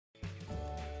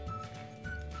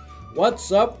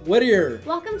What's Up, Whittier?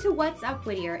 Welcome to What's Up,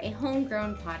 Whittier, a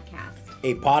homegrown podcast.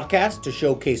 A podcast to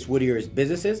showcase Whittier's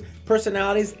businesses,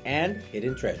 personalities, and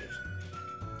hidden treasures.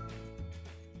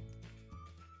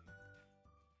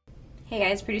 Hey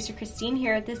guys, producer Christine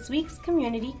here with this week's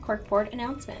Community Corkboard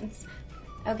announcements.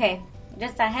 Okay,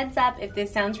 just a heads up, if this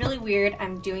sounds really weird,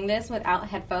 I'm doing this without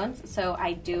headphones, so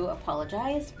I do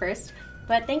apologize first.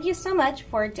 But thank you so much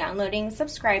for downloading,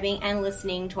 subscribing, and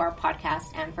listening to our podcast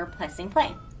and for pressing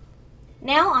play.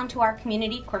 Now on to our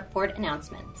Community Corkboard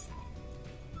announcements.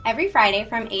 Every Friday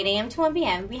from 8 a.m. to 1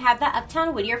 p.m., we have the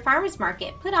Uptown Whittier Farmers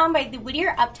Market put on by the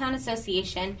Whittier Uptown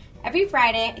Association every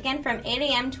Friday, again from 8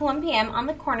 a.m. to 1 p.m. on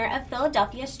the corner of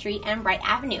Philadelphia Street and Bright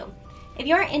Avenue. If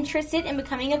you are interested in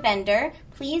becoming a vendor,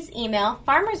 please email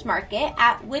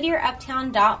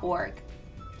farmersmarket@whittieruptown.org.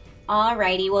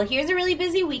 Alrighty, well here's a really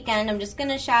busy weekend. I'm just going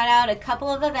to shout out a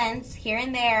couple of events here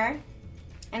and there,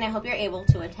 and I hope you're able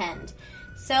to attend.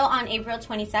 So on April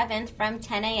 27th from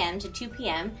 10 a.m. to 2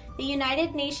 p.m., the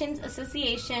United Nations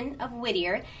Association of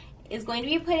Whittier is going to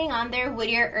be putting on their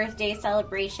Whittier Earth Day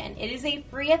celebration. It is a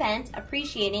free event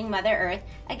appreciating Mother Earth.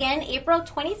 Again, April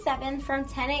 27th from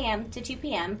 10 a.m. to 2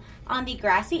 p.m. on the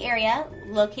grassy area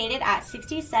located at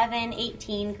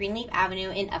 6718 Greenleaf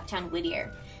Avenue in Uptown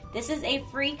Whittier. This is a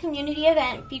free community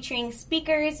event featuring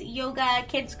speakers, yoga,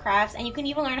 kids crafts, and you can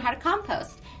even learn how to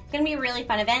compost. It's going to be a really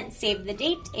fun event. Save the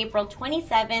date, April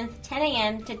 27th, 10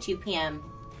 a.m. to 2 p.m.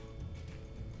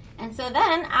 And so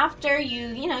then after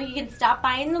you can stop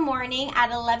by in the morning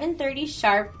at 11:30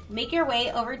 sharp, make your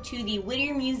way over to the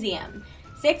Whittier Museum,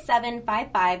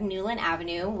 6755 Newland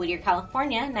Avenue, Whittier,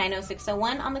 California,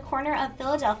 90601 on the corner of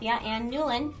Philadelphia and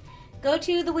Newland. Go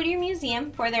to the Whittier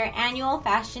Museum for their annual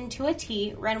Fashion to a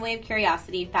T Runway of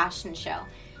Curiosity fashion show.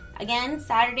 Again,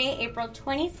 Saturday, April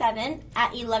 27th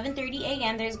at 11:30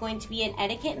 a.m. there's going to be an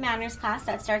etiquette manners class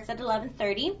that starts at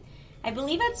 11:30. I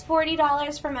believe it's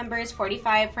 $40 for members,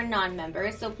 $45 for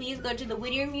non-members, so please go to the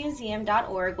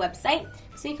whittiermuseum.org website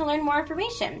so you can learn more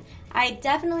information. I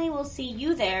definitely will see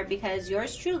you there because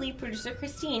yours truly, producer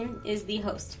Christine, is the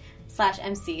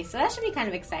host/MC, so that should be kind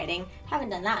of exciting. Haven't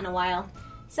done that in a while.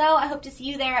 So I hope to see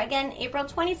you there again, April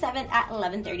 27th at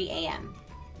 11:30 a.m.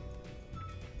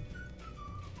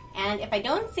 And if I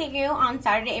don't see you on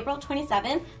Saturday, April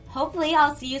 27th, hopefully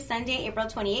I'll see you Sunday, April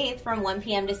 28th from 1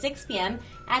 p.m. to 6 p.m.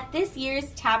 at this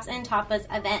year's Taps and Tapas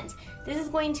event. This is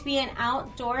going to be an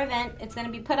outdoor event. It's going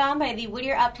to be put on by the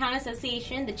Whittier Uptown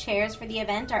Association. The chairs for the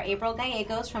event are April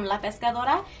Gallegos from La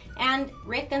Pescadora and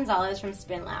Rick Gonzalez from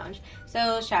Spin Lounge.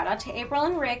 So shout out to April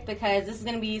and Rick because this is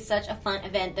going to be such a fun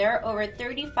event. There are over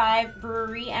 35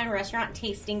 brewery and restaurant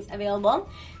tastings available.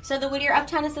 So the Whittier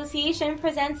Uptown Association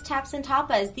presents Taps and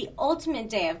Tapas, the ultimate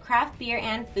day of craft beer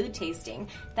and food tasting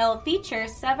that will feature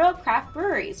several craft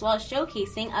breweries while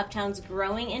showcasing Uptown's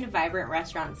growing and vibrant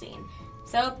restaurant scene.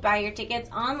 So buy your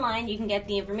tickets online. You can get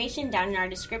the information down in our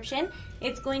description.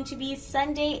 It's going to be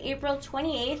Sunday, April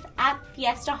 28th at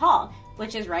Fiesta Hall,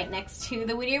 which is right next to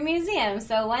the Whittier Museum.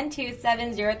 So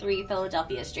 12703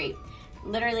 Philadelphia Street.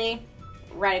 Literally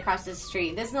right across the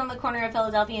street. This is on the corner of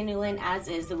Philadelphia and Newland, as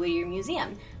is the Whittier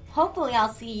Museum. Hopefully I'll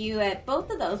see you at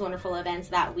both of those wonderful events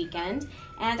that weekend,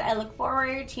 and I look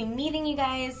forward to meeting you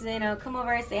guys. Come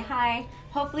over, say hi.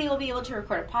 Hopefully we'll be able to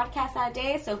record a podcast that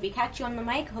day, so if we catch you on the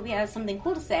mic, hope you have something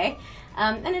cool to say,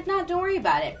 and if not, don't worry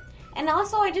about it. And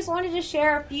also, I just wanted to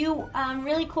share a few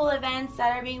really cool events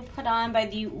that are being put on by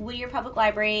the Whittier Public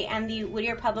Library and the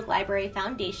Whittier Public Library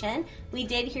Foundation. We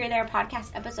did hear their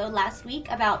podcast episode last week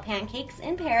about pancakes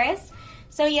in Paris.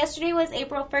 So yesterday was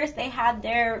April 1st. They had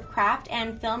their craft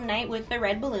and film night with the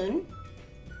Red Balloon.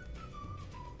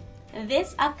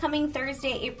 This upcoming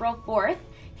Thursday, April 4th,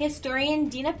 historian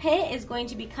Dina Pitt is going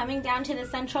to be coming down to the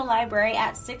Central Library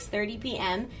at 6:30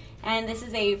 p.m. And this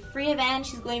is a free event.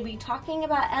 She's going to be talking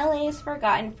about LA's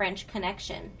Forgotten French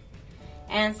Connection.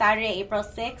 And Saturday, April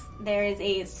 6th, there is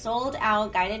a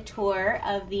sold-out guided tour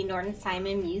of the Norton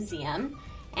Simon Museum.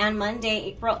 And Monday,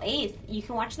 April 8th, you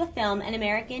can watch the film An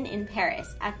American in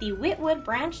Paris at the Whitwood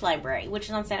Branch Library, which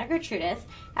is on Santa Gertrudis,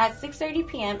 at 6:30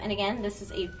 p.m. And again, this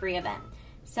is a free event.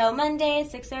 So Monday,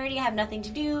 6:30, have nothing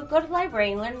to do, go to the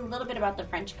library and learn a little bit about the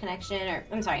French Connection,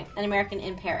 An American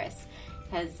in Paris.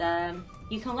 Because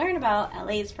you can learn about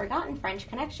LA's Forgotten French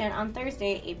Connection on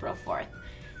Thursday, April 4th.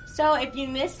 So if you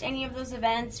missed any of those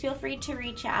events, feel free to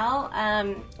reach out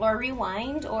or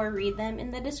rewind or read them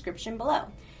in the description below.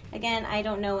 Again, I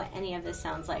don't know what any of this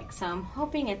sounds like, so I'm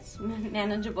hoping it's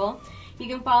manageable. You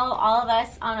can follow all of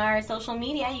us on our social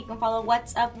media. You can follow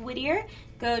What's Up Whittier.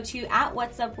 Go to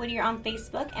 @What'sUpWhittier on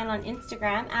Facebook and on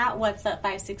Instagram,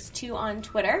 @What'sUp562 on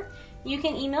Twitter. You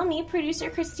can email me, Producer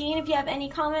Christine, if you have any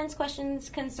comments, questions,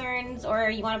 concerns,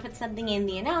 or you want to put something in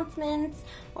the announcements,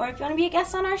 or if you want to be a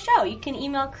guest on our show, you can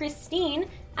email Christine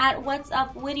at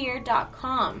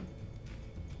whatsupwhittier.com.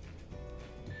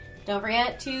 Don't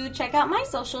forget to check out my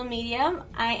social media.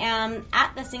 I am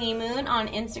at The Singing Moon on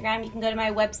Instagram. You can go to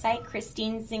my website,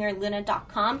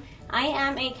 ChristineSingerLuna.com. I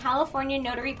am a California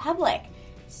notary public.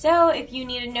 So if you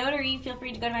need a notary, feel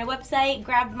free to go to my website,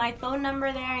 grab my phone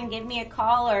number there, and give me a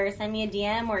call or send me a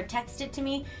DM or text it to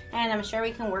me, and I'm sure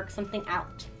we can work something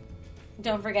out.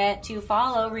 Don't forget to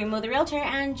follow Remo the Realtor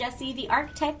and Jesse the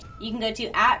Architect. You can go to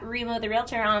 @Remo the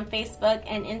Realtor on Facebook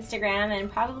and Instagram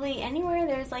and probably anywhere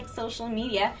there's like social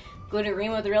media. Go to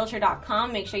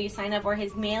RemoTheRealtor.com. Make sure you sign up for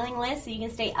his mailing list so you can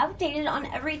stay updated on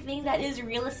everything that is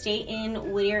real estate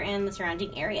in Whittier and the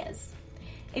surrounding areas.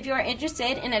 If you are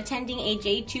interested in attending a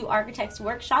J2 Architects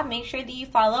workshop, make sure that you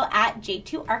follow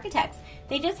 @J2 Architects.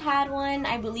 They just had one,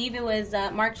 I believe it was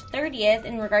March 30th,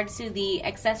 in regards to the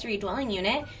accessory dwelling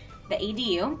unit, the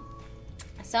ADU.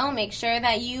 So make sure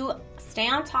that you stay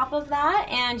on top of that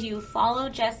and you follow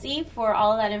Jesse for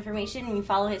all of that information, and you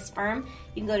follow his firm.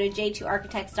 You can go to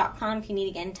j2architects.com if you need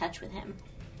to get in touch with him.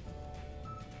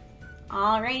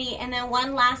 Alrighty, and then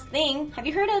one last thing. Have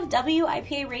you heard of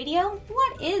WIPA Radio?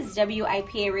 What is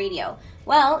WIPA Radio?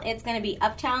 Well, it's going to be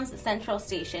Uptown's Central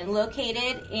Station,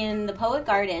 located in the Poet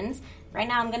Gardens. Right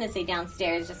now I'm going to say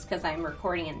downstairs just because I'm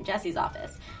recording in Jesse's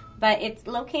office. But it's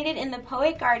located in the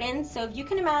Poet Gardens, so if you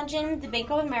can imagine the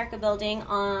Bank of America building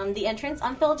on the entrance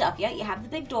on Philadelphia, you have the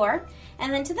big door,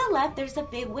 and then to the left there's a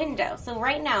big window. So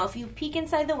right now, if you peek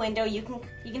inside the window, you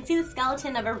can see the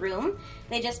skeleton of a room.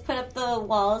 They just put up the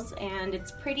walls, and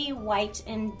it's pretty white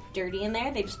and dirty in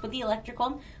there. They just put the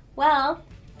electrical. Well,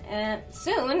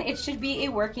 soon it should be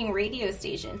a working radio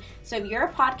station. So if you're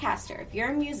a podcaster, if you're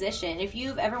a musician, if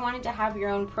you've ever wanted to have your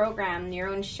own program, your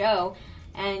own show,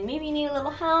 and maybe you need a little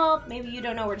help, maybe you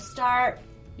don't know where to start,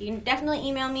 you can definitely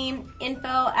email me,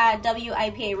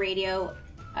 info@WIPA Radio,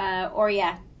 or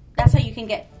yeah, that's how you can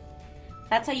get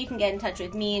in touch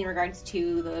with me in regards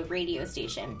to the radio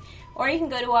station. Or you can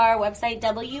go to our website,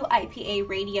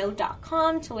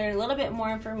 WIPAradio.com, to learn a little bit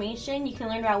more information. You can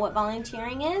learn about what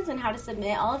volunteering is and how to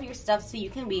submit all of your stuff so you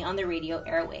can be on the radio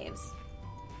airwaves.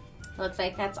 Looks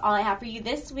like that's all I have for you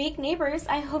this week, neighbors.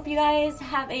 I hope you guys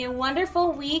have a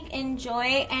wonderful week.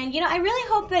 Enjoy. And, I really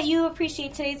hope that you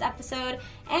appreciate today's episode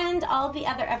and all the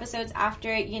other episodes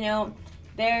after it.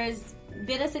 There's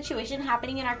been a situation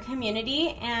happening in our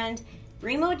community, and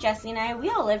Remo, Jesse, and I, we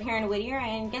all live here in Whittier,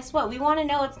 and guess what? We want to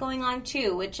know what's going on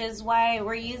too, which is why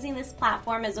we're using this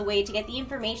platform as a way to get the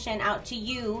information out to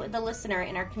you, the listener,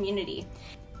 in our community.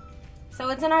 So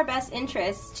it's in our best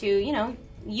interest to,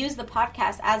 use the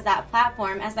podcast as that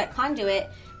platform, as that conduit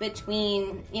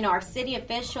between, our city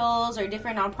officials or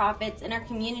different nonprofits in our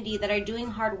community that are doing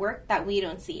hard work that we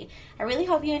don't see. I really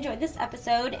hope you enjoyed this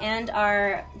episode and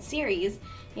our series,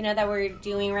 that we're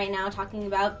doing right now, talking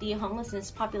about the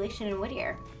homelessness population in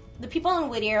Whittier. The people in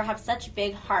Whittier have such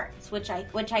big hearts, which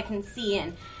I can see,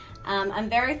 and I'm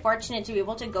very fortunate to be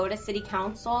able to go to City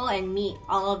Council and meet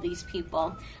all of these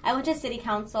people. I went to City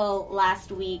Council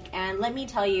last week, and let me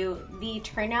tell you, the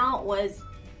turnout was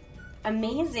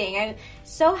amazing. I'm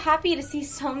so happy to see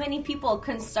so many people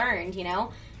concerned,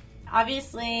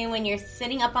 Obviously, when you're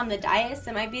sitting up on the dais,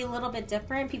 it might be a little bit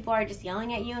different. People are just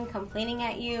yelling at you and complaining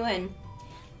at you, and,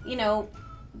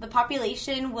 the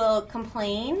population will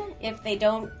complain if they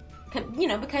don't,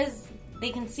 because they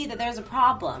can see that there's a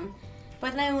problem.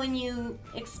 But then when you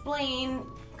explain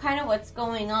kind of what's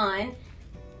going on,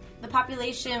 the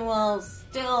population will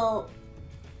still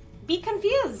be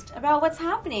confused about what's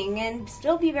happening and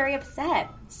still be very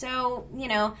upset. So,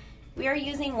 we are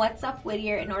using What's Up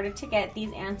Whittier in order to get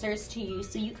these answers to you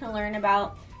so you can learn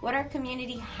about what our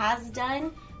community has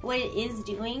done, what it is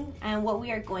doing, and what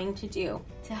we are going to do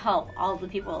to help all the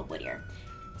people of Whittier.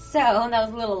 So, that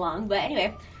was a little long, but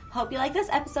anyway, hope you like this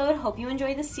episode. Hope you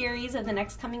enjoy the series of the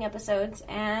next coming episodes.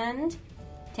 And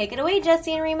take it away,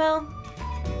 Jesse and Remo.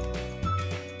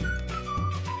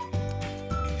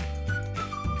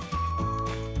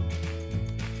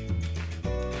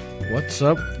 What's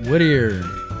up, Whittier?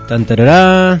 Dun da da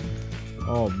da.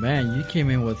 Oh man, you came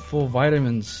in with full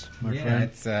vitamins, my friend.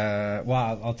 It's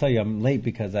well, I'll tell you, I'm late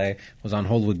because I was on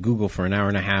hold with Google for an hour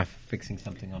and a half fixing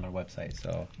something on our website.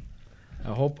 So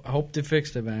I hope they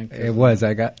fixed it, man. It was.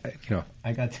 I got to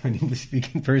an English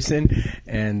speaking person,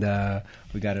 and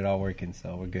we got it all working.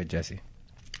 So we're good, Jesse.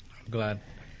 I'm glad.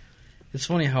 It's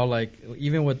funny how, like,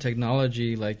 even with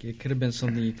technology, like, it could have been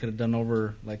something you could have done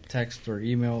over, like, text or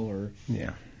email or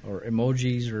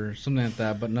emojis or something like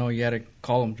that. But no, you had to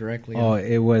call them directly. Oh,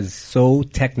 it was so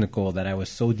technical that I was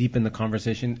so deep in the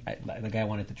conversation. The guy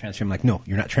wanted to transfer. I'm like, no,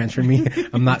 you're not transferring me.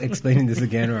 I'm not explaining this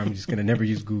again, or I'm just going to never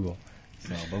use Google.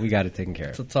 So, but we got it taken care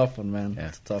of. It's a tough one, man. Yeah.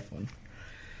 It's a tough one.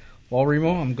 Well,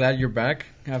 Remo, I'm glad you're back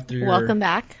after Welcome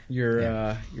back.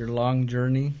 Your long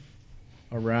journey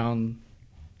around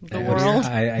the world.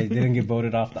 I didn't get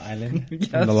voted off the island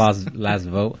Yes. in the last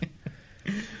vote.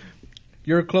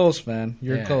 You're close, man.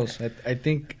 You're Yeah. close. I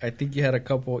think you had a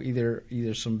couple, either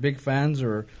some big fans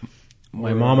or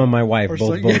My mom and my wife or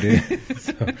both so- voted.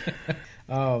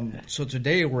 So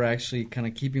today we're actually kind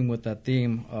of keeping with that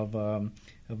theme of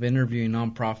interviewing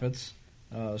nonprofits.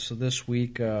 So this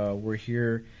week we're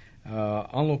here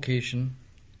on location.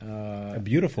 A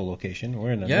beautiful location.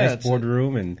 We're in a Yeah, nice it's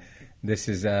boardroom, and this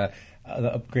is the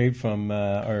upgrade from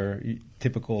our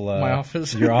typical My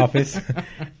office. your office,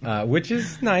 which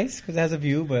is nice because it has a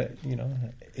view. But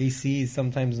AC is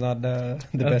sometimes not the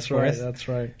best for us. That's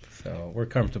right. So we're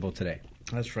comfortable today.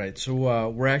 That's right. So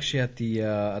we're actually at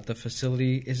the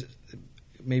facility. Is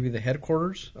maybe the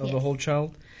headquarters of the Yes. Whole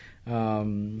Child.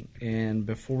 And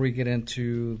before we get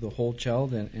into the Whole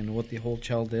Child and what the Whole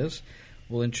Child is,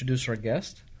 we'll introduce our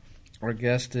guest. Our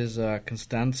guest is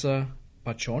Constanza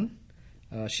Pachon.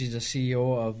 She's the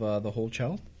CEO of the Whole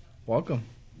Child. Welcome.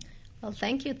 Well,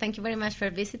 thank you. Thank you very much for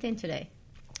visiting today.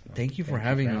 Thank you for Thank you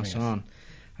having for us having us. on.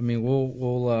 I mean,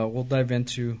 we'll dive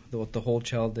into what the Whole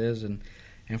Child is, and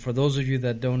for those of you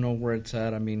that don't know where it's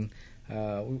at, I mean,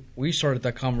 we started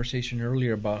that conversation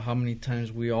earlier about how many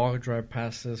times we all drive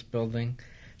past this building,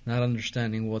 not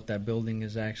understanding what that building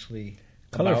is actually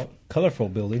about. Colorful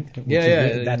building. Which Yeah, is yeah,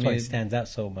 really- that's I why mean- it stands out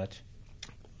so much.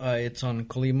 It's on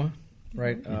Colima,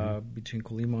 right? Between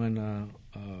Colima and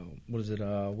what is it?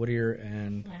 Whittier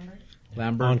and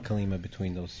Lambert. On Kalima,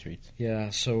 between those streets.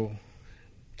 Yeah. So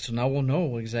now we'll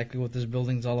know exactly what this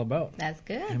building's all about. That's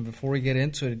good. And before we get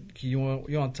into it, you want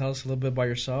to tell us a little bit about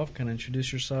yourself? Kind of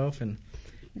introduce yourself and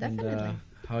Definitely.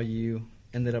 how you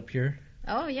ended up here.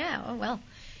 Oh, yeah. Oh, well.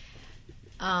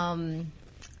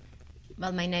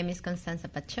 Well, my name is Constanza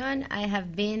Pachon. I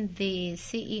have been the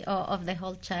CEO of The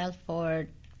Whole Child for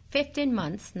 15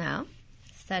 months now.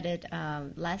 Started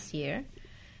last year.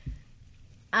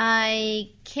 I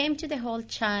came to The Whole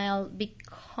Child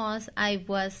because I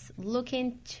was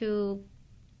looking to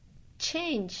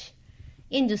change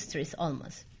industries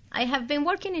almost. I have been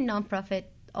working in nonprofit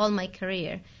all my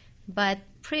career, but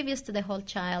previous to The Whole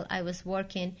Child, I was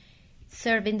working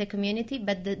serving the community,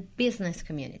 but the business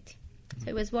community. So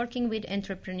I was working with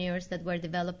entrepreneurs that were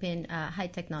developing high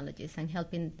technologies and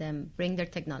helping them bring their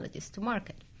technologies to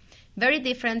market. Very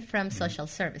different from social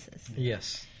services.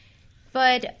 Yes.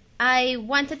 But I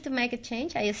wanted to make a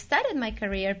change. I started my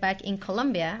career back in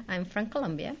Colombia. I'm from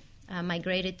Colombia. I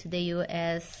migrated to the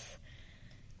U.S.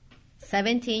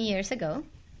 17 years ago.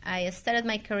 I started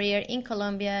my career in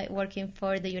Colombia working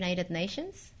for the United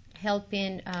Nations,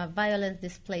 helping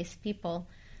violence-displaced people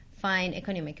find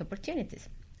economic opportunities.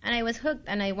 And I was hooked,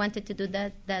 and I wanted to do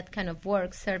that kind of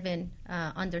work, serving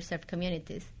underserved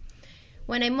communities.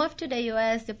 When I moved to the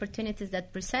U.S., the opportunities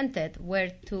that presented were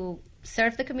to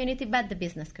serve the community, but the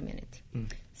business community.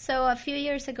 So a few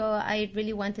years ago, I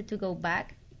really wanted to go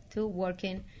back to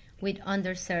working with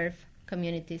underserved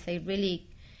communities. I really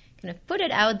kind of put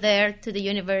it out there to the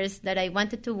universe that I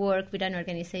wanted to work with an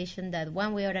organization that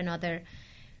one way or another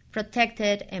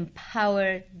protected,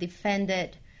 empowered,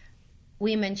 defended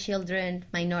women, children,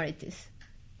 minorities.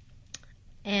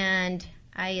 And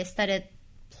I started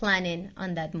planning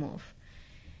on that move.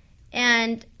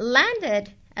 And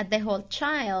landed at The Whole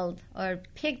Child, or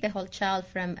picked The Whole Child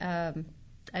from,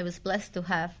 I was blessed to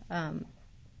have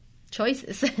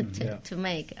choices to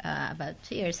make about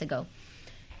 2 years ago.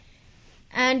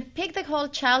 And picked The Whole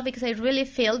Child because I really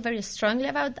feel very strongly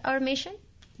about our mission.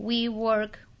 We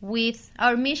work with,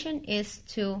 our mission is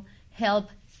to help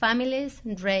families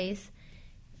raise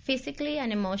physically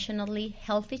and emotionally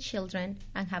healthy children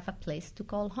and have a place to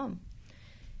call home.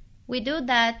 We do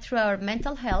that through our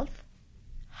mental health,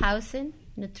 housing,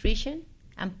 nutrition,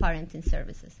 and parenting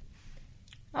services.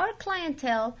 Our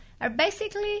clientele are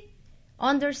basically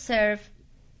underserved,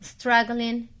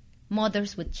 struggling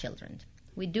mothers with children.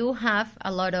 We do have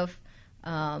a lot of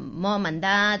mom and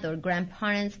dad or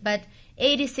grandparents, but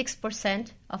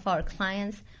 86% of our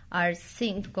clients are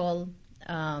single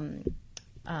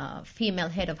female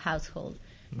head of household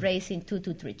raising 2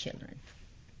 to 3 children.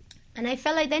 And I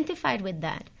felt identified with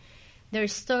that. Their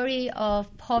story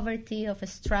of poverty, of a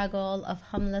struggle, of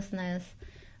homelessness,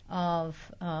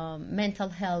 of mental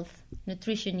health,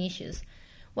 nutrition issues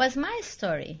was my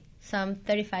story some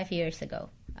 35 years ago.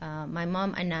 My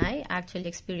mom and I actually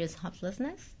experienced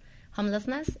homelessness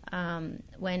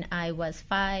when I was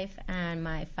 5 and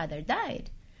my father died.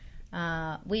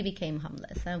 We became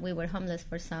homeless, and we were homeless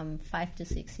for some 5 to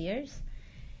 6 years.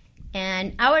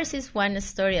 And ours is one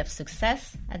story of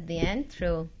success at the end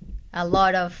through a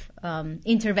lot of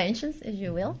interventions, if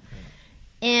you will.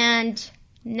 And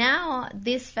now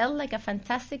this felt like a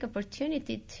fantastic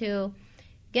opportunity to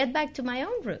get back to my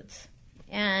own roots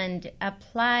and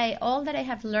apply all that I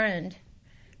have learned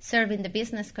serving the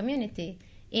business community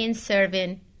in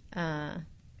serving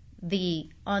the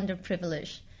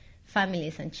underprivileged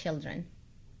families and children.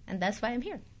 And that's why I'm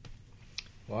here.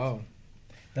 Wow.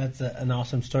 That's an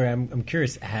awesome story. I'm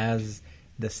curious, has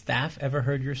the staff ever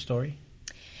heard your story?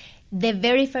 The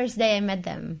very first day I met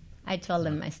them, I told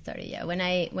them my story. Yeah, when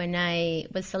I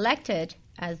was selected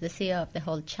as the CEO of The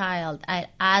Whole Child, I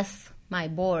asked my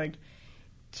board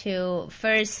to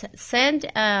first send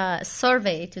a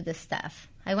survey to the staff.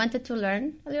 I wanted to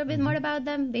learn a little bit more about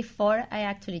them before I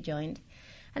actually joined.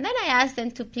 And then I asked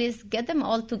them to please get them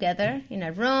all together in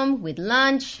a room with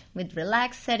lunch, with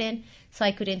relaxed setting, so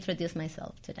I could introduce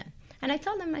myself to them. And I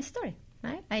told them my story,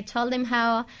 right? I told them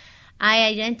how I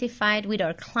identified with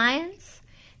our clients.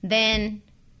 Then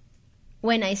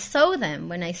when I saw them,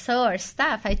 when I saw our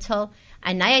staff,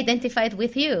 and I identified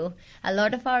with you. A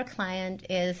lot of our client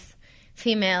is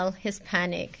female,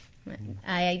 Hispanic.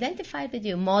 I identified with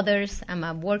you. Mothers, I'm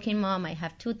a working mom. I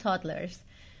have 2 toddlers.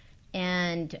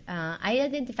 And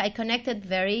I connected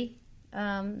very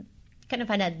kind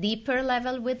of at a deeper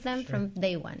level with them from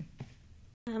day one.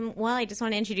 Well, I just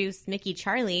want to introduce Mickey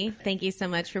Charlie. Thank you so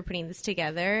much for putting this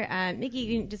together. Mickey,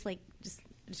 you can just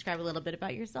describe a little bit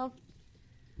about yourself.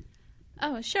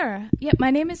 Oh, sure. Yep,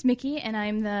 my name is Mickey, and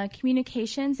I'm the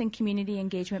Communications and Community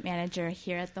Engagement Manager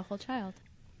here at The Whole Child.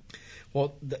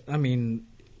 Well,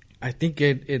 I think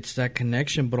it's that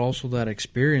connection, but also that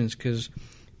experience, because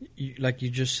like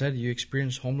you just said, you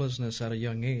experienced homelessness at a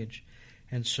young age.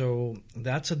 And so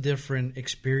that's a different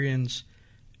experience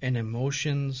and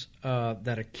emotions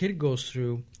that a kid goes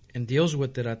through and deals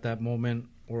with it at that moment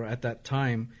or at that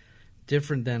time,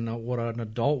 different than what an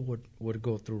adult would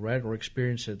go through, right, or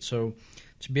experience it. So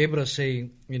to be able to say,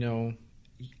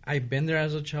 I've been there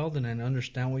as a child and I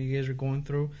understand what you guys are going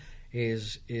through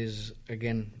is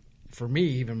again, for me,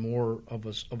 even more of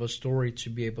a story to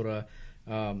be able to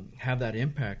have that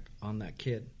impact on that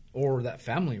kid or that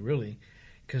family, really.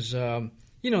 Because,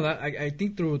 that I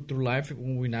think through life,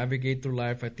 when we navigate through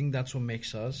life, I think that's what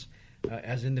makes us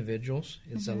as individuals.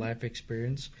 It's a life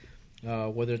experience.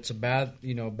 Whether it's a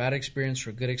bad experience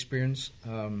or a good experience,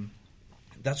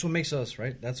 that's what makes us,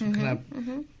 right? That's what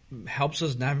kind of helps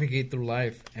us navigate through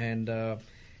life. And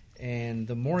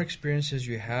the more experiences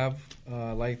you have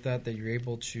like that you're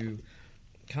able to,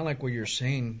 kind of like what you're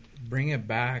saying, bring it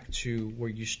back to where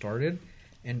you started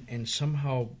and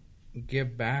somehow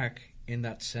give back in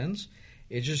that sense,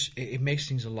 it makes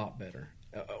things a lot better.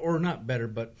 Or not better,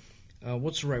 but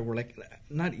what's the right word? Like,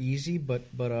 not easy, but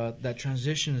that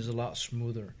transition is a lot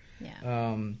smoother.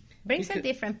 Yeah. Brings a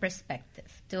different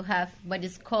perspective to have what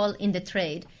is called in the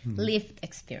trade lived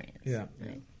experience. Yeah.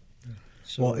 Right?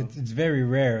 So, well, it's very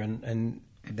rare, and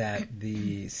that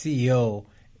the CEO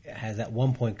has at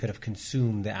one point could have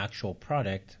consumed the actual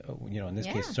product, in this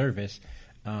case, service.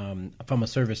 From a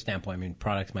service standpoint,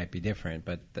 products might be different,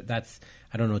 but that's,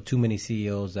 I don't know too many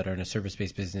CEOs that are in a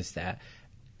service-based business that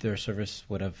their service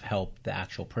would have helped the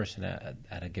actual person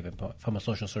at a given point from a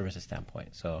social services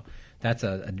standpoint. So that's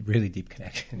a really deep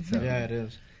connection. So. Yeah, it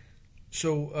is.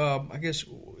 So I guess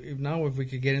if we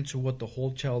could get into what The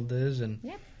Whole Child is and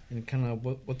kind of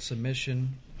what's the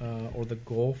mission or the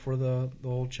goal for the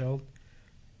Whole Child.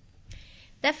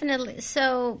 Definitely.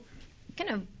 So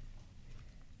kind of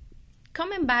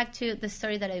coming back to the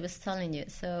story that I was telling you.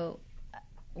 So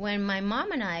when my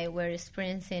mom and I were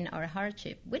experiencing our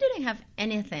hardship, we didn't have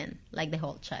anything like The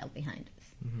Whole Child behind us,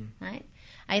 right?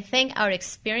 I think our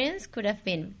experience could have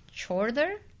been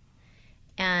shorter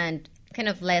and kind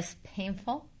of less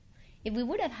painful if we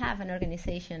would have had an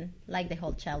organization like The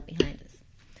Whole Child behind us.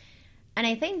 And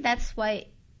I think that's why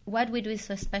what we do is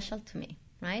so special to me,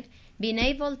 right? Being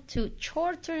able to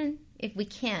shorten, if we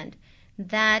can,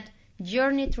 that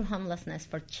journey through homelessness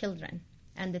for children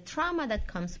and the trauma that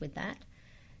comes with that.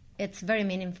 It's very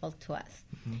meaningful to us.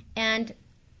 And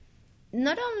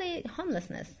not only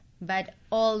homelessness, but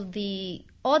all the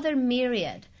other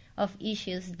myriad of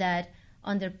issues that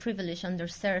underprivileged,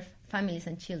 underserved families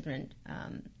and children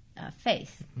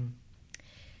face.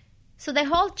 So the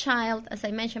whole child, as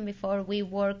I mentioned before,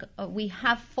 we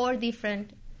have 4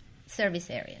 different service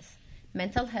areas: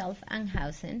 mental health and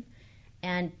housing,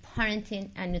 and parenting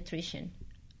and nutrition.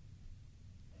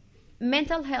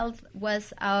 Mental health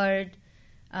was our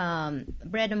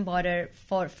bread and butter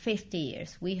for 50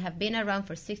 years. We have been around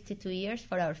for 62 years.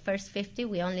 For our first 50,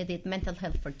 we only did mental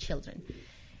health for children.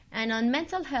 And on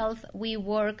mental health, we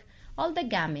work all the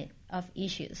gamut of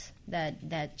issues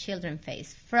that children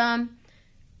face, from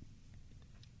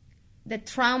the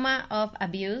trauma of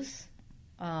abuse,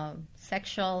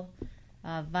 sexual,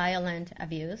 violent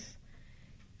abuse,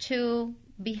 to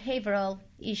behavioral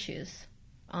issues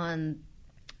on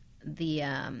the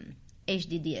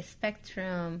HDD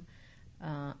spectrum,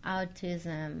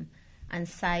 autism,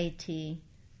 anxiety,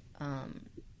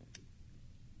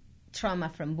 trauma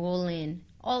from bullying,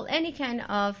 any kind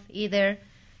of either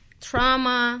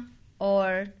trauma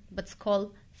or what's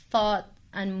called thought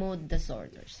and mood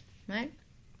disorders, right?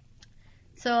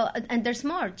 So, and there's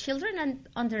more. Children are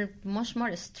under much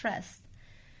more stress.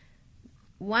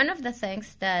 One of the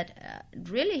things that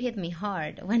really hit me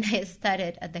hard when I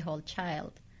started at the Whole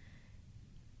Child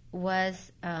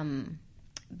was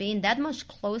being that much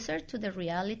closer to the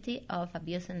reality of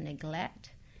abuse and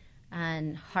neglect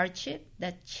and hardship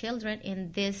that children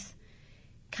in this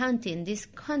county, in this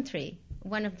country,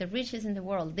 one of the richest in the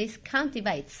world, this county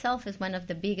by itself is one of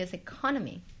the biggest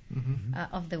economy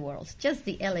of the world, just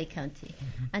the LA County.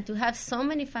 And to have so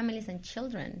many families and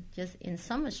children just in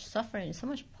so much suffering, so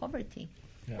much poverty,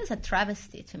 it was a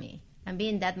travesty to me. And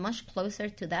being that much closer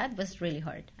to that was really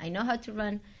hard. I know how to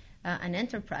run an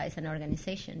enterprise, an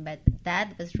organization, but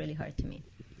that was really hard to me.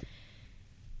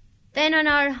 Then on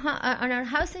our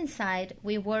housing side,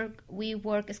 we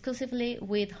work exclusively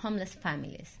with homeless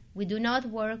families. We do not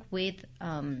work with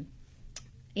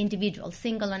individuals,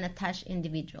 single and attached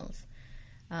individuals,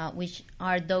 which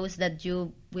are those that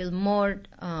you will more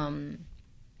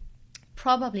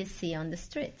probably see on the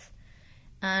streets.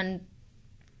 And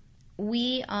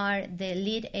we are the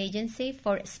lead agency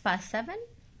for SPA 7.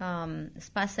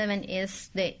 SPA 7 is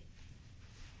the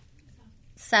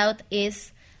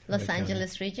Southeast Los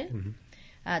Angeles region,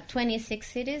 26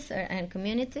 cities and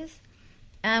communities.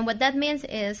 And what that means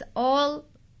is all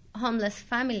homeless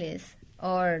families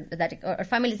or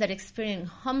families that experience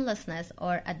homelessness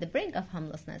or at the brink of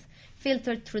homelessness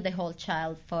filtered through the Whole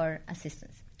Child for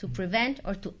assistance to prevent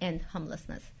or to end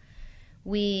homelessness.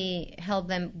 We help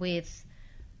them with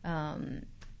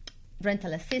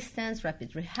rental assistance,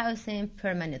 rapid rehousing,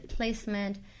 permanent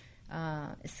placement,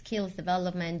 skills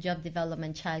development, job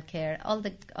development, childcare,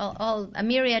 all a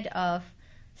myriad of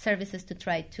services to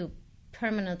try to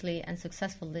permanently and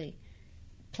successfully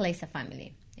place a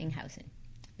family in housing.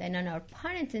 Then on our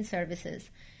parenting services,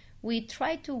 we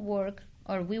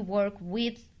work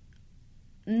with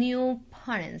new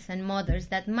parents and mothers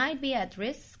that might be at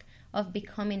risk of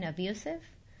becoming abusive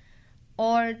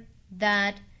or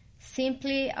that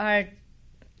simply are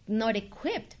not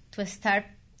equipped to start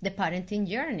the parenting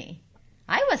journey.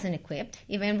 I wasn't equipped,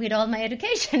 even with all my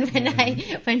education when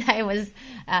I was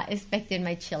expecting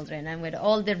my children, and with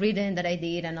all the reading that I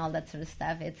did and all that sort of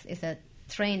stuff. It's a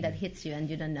train that hits you and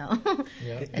you don't know.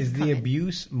 Is the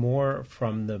abuse more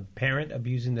from the parent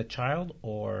abusing the child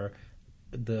or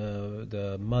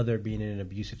the mother being in an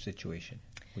abusive situation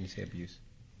when you say abuse?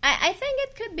 I think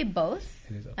it could be both,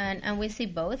 and we see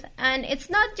both. And it's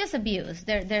not just abuse.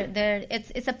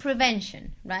 It's a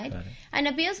prevention, right? And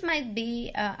abuse might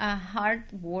be a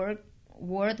hard word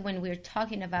when we're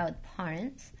talking about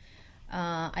parents.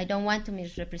 I don't want to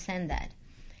misrepresent that.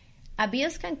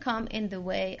 Abuse can come in the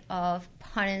way of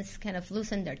parents kind of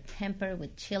losing their temper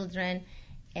with children,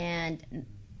 and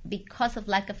because of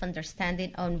lack of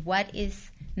understanding on what is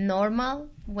normal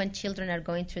when children are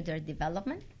going through their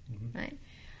development, right?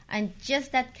 And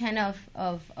just that kind of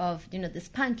the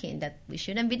spanking that we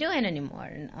shouldn't be doing anymore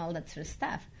and all that sort of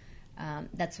stuff.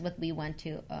 That's what we want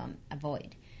to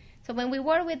avoid. So when we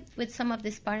work with some of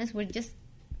these parents, we're just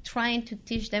trying to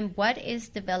teach them what is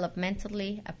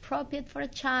developmentally appropriate for a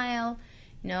child.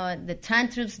 The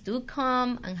tantrums do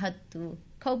come and how to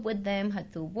cope with them, how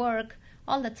to work,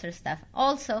 all that sort of stuff.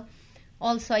 Also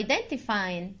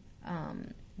identifying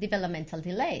developmental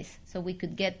delays, so we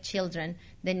could get children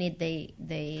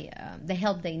the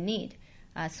help they need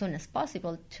as soon as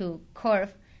possible to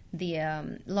curb the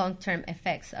long-term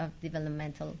effects of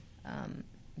developmental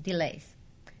delays.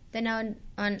 Then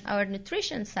on our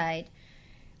nutrition side,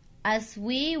 as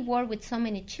we work with so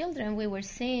many children, we were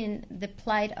seeing the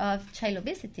plight of child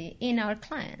obesity in our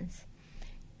clients,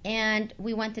 and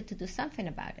we wanted to do something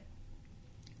about it.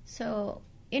 So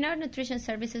in our nutrition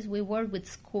services, we work with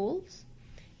schools,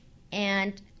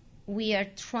 and we are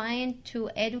trying to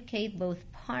educate both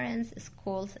parents,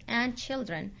 schools, and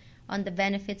children on the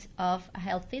benefits of a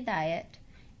healthy diet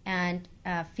and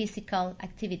physical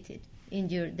activity in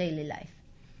your daily life.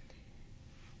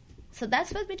 So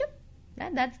that's what we do.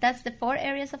 That's the 4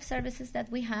 areas of services that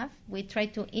we have. We try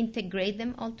to integrate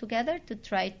them all together to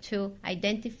try to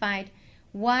identify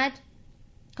what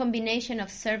combination of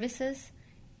services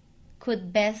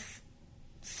could best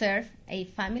serve a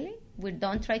family. We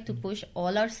don't try to push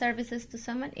all our services to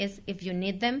someone. If you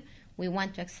need them, we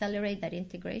want to accelerate that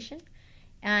integration.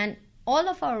 And all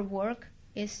of our work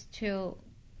is to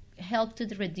help to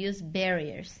reduce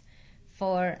barriers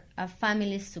for a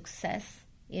family's success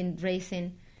in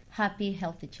raising happy,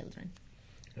 healthy children.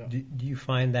 Yeah. Do you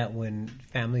find that when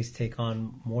families take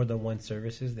on more than one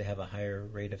services, they have a higher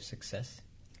rate of success?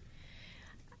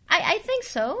 I think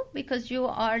so, because you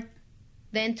are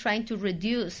then trying to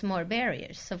reduce more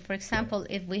barriers. So, for example,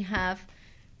 if we have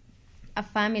a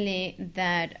family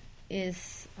that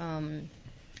is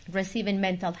receiving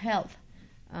mental health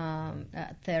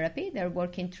therapy, they're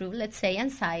working through, let's say,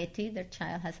 anxiety. Their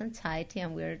child has anxiety,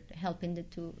 and we're helping them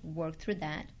to work through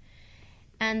that.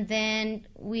 And then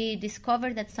we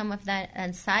discover that some of that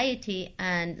anxiety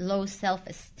and low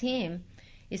self-esteem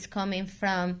is coming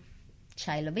from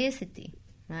child obesity,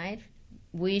 right?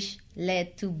 Which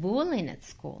led to bullying at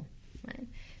school, right?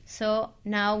 So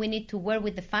now we need to work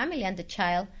with the family and the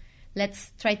child.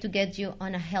 Let's try to get you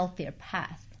on a healthier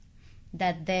path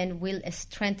that then will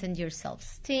strengthen your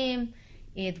self-esteem.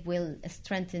 It will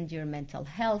strengthen your mental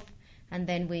health, and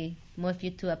then we move you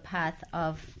to a path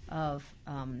of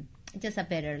just a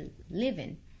better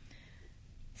living.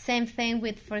 Same thing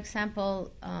with, for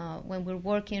example, when we're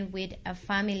working with a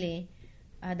family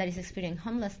that is experiencing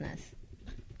homelessness.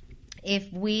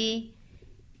 If we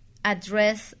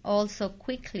address also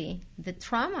quickly the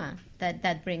trauma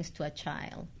that brings to a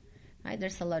child, right?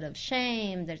 There's a lot of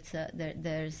shame. There's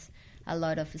a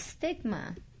lot of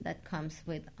stigma that comes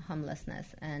with homelessness,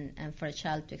 and for a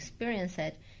child to experience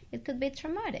it, it could be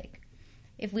traumatic.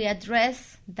 If we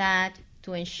address that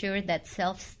to ensure that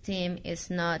self-esteem is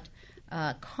not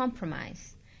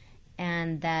compromised,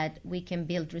 and that we can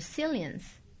build resilience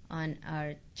on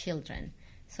our children,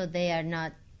 so they are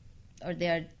not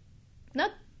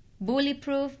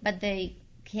bully-proof, but they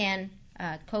can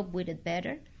cope with it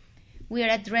better.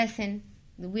 We're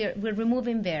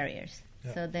removing barriers,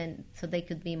 yeah. so they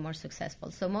could be more successful.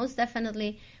 So most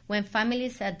definitely, when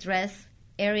families address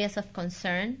areas of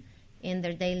concern in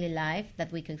their daily life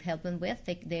that we could help them with,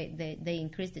 they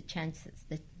increase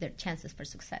their chances for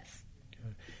success.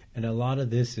 And a lot of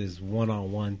this is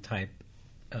one-on-one type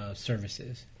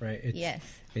services, right?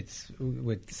 It's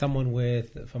with someone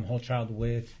from whole child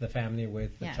with the family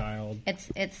with the child.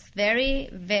 It's very,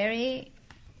 very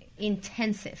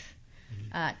intensive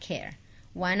care,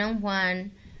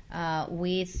 one-on-one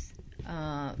with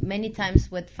many times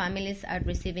when families are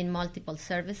receiving multiple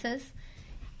services.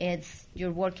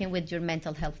 You're working with your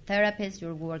mental health therapist,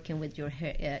 you're working with your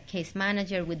case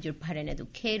manager, with your parent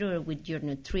educator, with your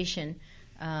nutrition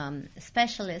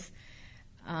specialist.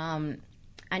 And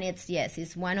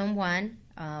it's one-on-one.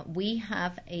 We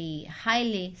have a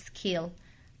highly skilled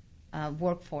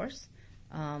workforce.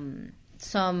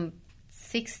 Some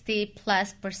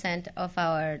 60+% of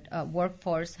our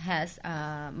workforce has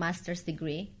a master's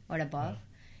degree or above.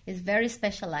 It's very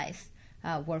specialized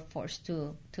workforce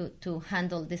to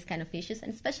handle this kind of issues,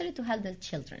 and especially to handle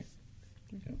children.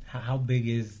 How big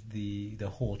is the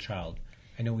whole child?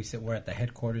 I know we said we're at the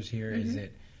headquarters here. Mm-hmm.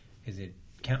 Is it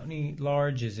county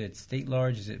large? Is it state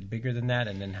large? Is it bigger than that?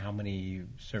 And then how many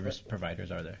service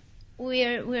providers are there?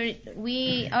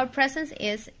 Our presence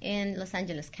is in Los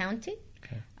Angeles County.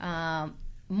 Okay.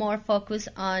 More focus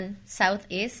on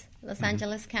Southeast Los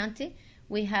Angeles County.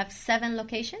 We have 7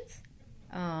 locations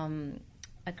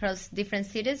across different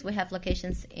cities. We have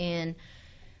locations in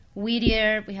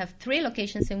Whittier. We have 3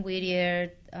 locations in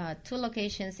Whittier, 2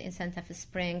 locations in Santa Fe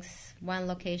Springs, 1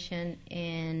 location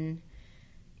in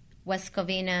West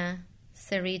Covina,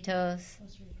 Cerritos.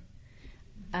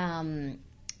 And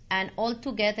all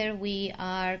together, we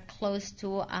are close to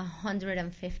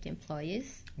 150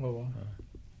 employees. Wow.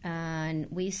 And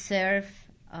we serve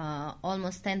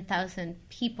almost 10,000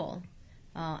 people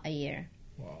a year.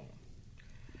 Wow.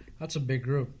 That's a big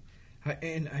group.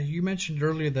 And you mentioned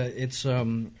earlier that it's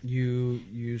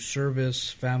you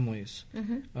service families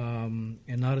and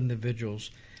not individuals.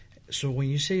 So when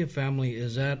you say a family,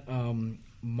 is that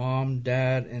mom,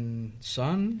 dad, and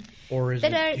son, or is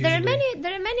there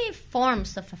are many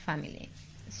forms of a family.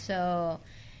 So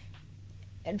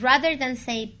rather than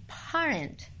say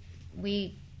parent,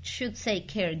 we should say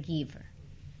caregiver,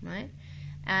 right?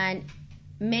 And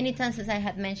many times, as I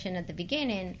had mentioned at the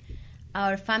beginning,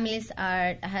 our families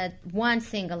had one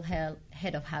single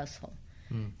head of household.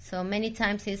 So many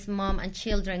times it's mom and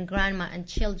children, grandma and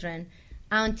children,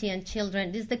 auntie and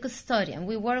children. This is the custodian.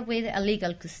 We work with a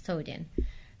legal custodian.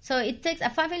 So a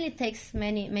family takes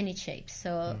many shapes.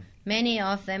 So many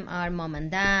of them are mom and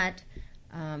dad.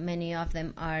 Many of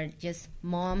them are just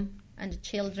mom and the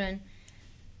children.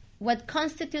 What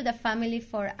constitutes a family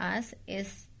for us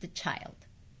is the child.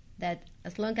 That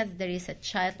as long as there is a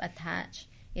child attached,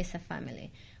 it's a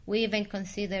family. We even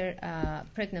consider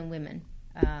pregnant women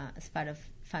as part of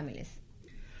families.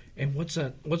 And what's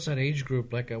that age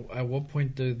group? Like, at what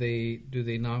point do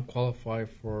they not qualify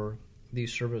for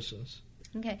these services?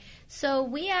 Okay, so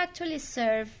we actually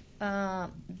serve the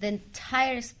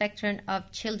entire spectrum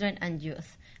of children and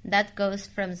youth. That goes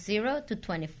from 0 to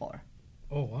 24.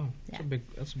 Oh wow,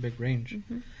 that's a big range.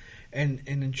 Mm-hmm. And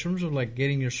in terms of like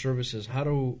getting your services, how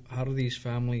do these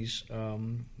families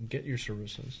get your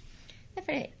services?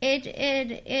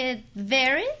 It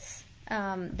varies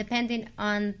depending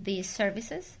on the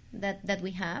services that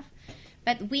we have,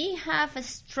 but we have a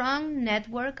strong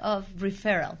network of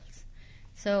referrals.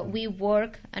 So we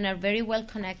work and are very well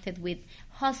connected with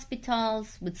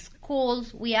hospitals, with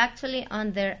schools. We actually,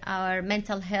 under our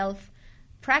mental health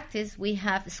practice, we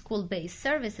have school-based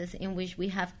services in which we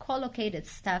have co-located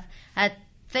staff at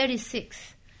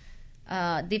 36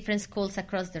 different schools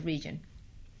across the region.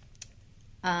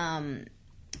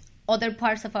 Other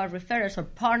parts of our referrals or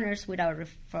partners with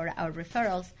for our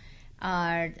referrals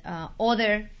are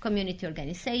other community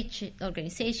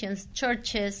organizations,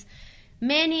 churches,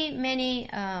 many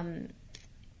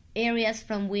areas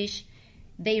from which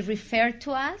they refer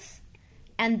to us,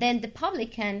 and then the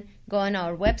public can go on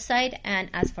our website and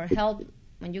ask for help.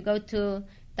 When you go to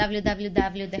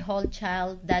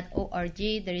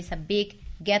www.thewholechild.org, there is a big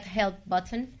Get Help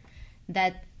button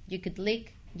that you could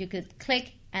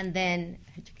click, and then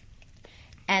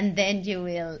you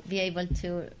will be able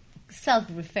to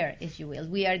self-refer, if you will.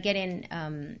 We are getting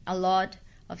a lot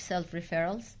of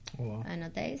self-referrals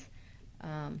nowadays,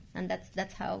 and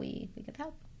that's how we get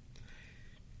help.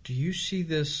 Do you see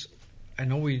this? I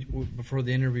know we before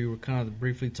the interview we kind of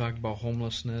briefly talked about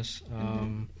homelessness,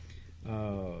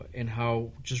 and how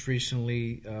just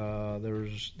recently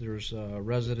there's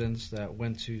residents that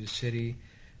went to the city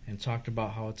and talked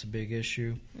about how it's a big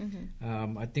issue.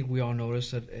 I think we all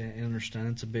notice that and understand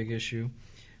it's a big issue,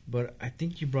 but I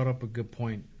think you brought up a good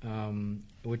point,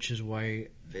 which is why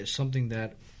it's something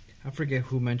that I forget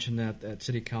who mentioned that at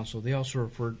City Council. They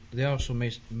also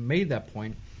made that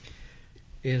point,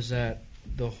 is that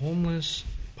the homeless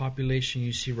population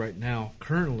you see right now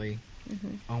currently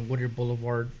on Whittier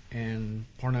Boulevard and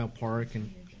Parnell Park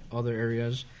and other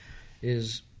areas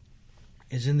is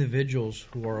individuals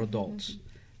who are adults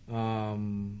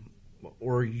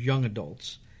or young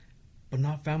adults, but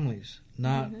not families,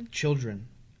 not children.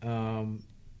 And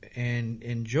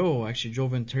Joe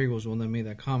Venteri was the one that made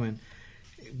that comment,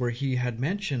 where he had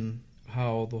mentioned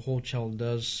how the Whole Child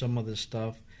does some of this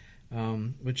stuff,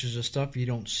 which is the stuff you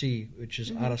don't see, which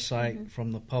is out of sight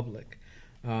from the public.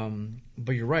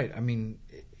 But you're right. I mean,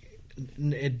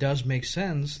 it does make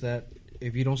sense that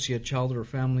if you don't see a child or a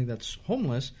family that's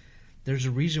homeless, there's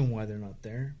a reason why they're not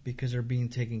there, because they're being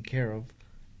taken care of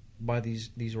by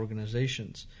these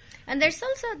organizations. And there's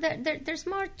also there's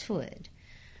more to it.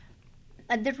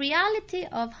 The reality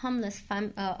of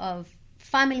of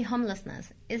family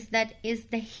homelessness is that is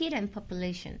the hidden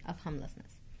population of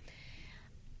homelessness.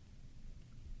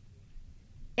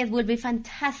 It would be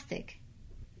fantastic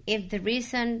if the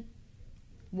reason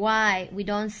why we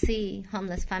don't see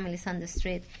homeless families on the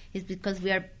street is because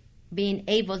we are being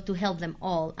able to help them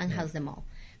all and house them all.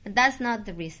 But that's not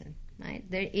the reason, right?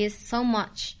 There is so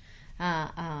much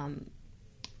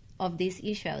of this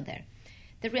issue out there.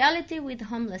 The reality with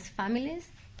homeless families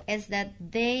is that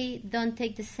they don't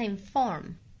take the same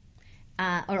form,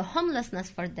 or homelessness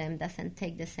for them doesn't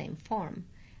take the same form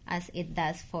as it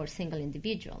does for single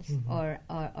individuals or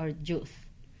youth.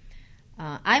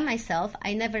 I myself,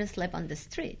 I never slept on the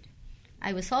street.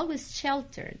 I was always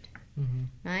sheltered,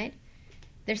 right?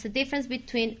 There's a difference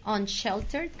between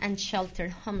unsheltered and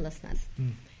sheltered homelessness.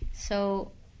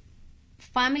 So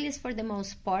families, for the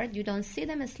most part, you don't see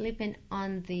them sleeping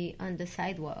on the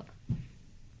sidewalk.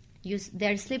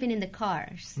 They're sleeping in the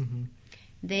cars.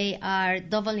 They are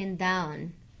doubling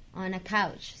down on a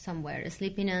couch somewhere,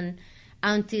 sleeping on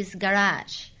auntie's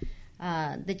garage.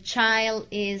 The child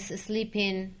is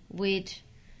sleeping with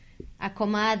a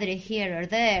comadre here or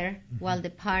there, while the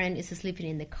parent is sleeping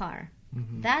in the car.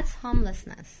 That's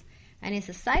homelessness. And it's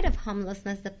a side of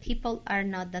homelessness that people are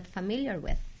not that familiar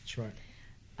with. That's right.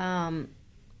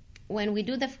 When we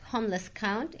do the homeless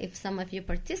count, if some of you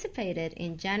participated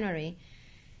in January,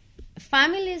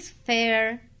 families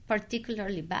fare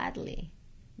particularly badly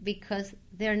because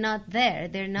they're not there.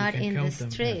 They're not in the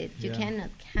street. You cannot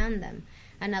count them.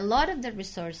 And a lot of the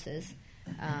resources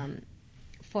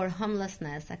for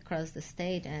homelessness across the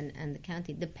state and the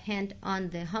county depend on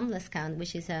the homeless count,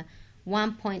 which is a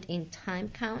 1 point in time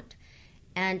count.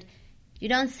 And you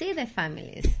don't see the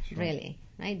families, really.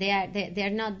 Right? They're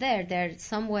not there. They're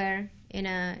somewhere in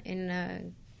a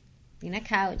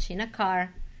couch, in a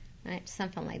car, right?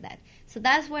 Something like that. So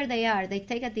that's where they are. They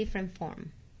take a different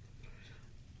form.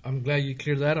 I'm glad you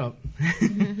cleared that up,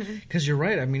 because you're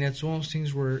right. I mean, it's one of those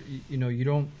things where you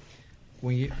don't.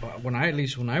 When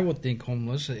I would think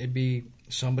homeless, it'd be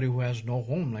somebody who has no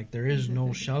home. Like there is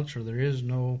no shelter, there is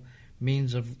no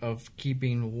means of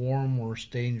keeping warm or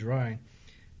staying dry.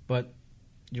 But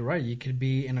you're right. You could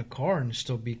be in a car and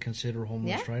still be considered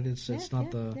homeless, right? It's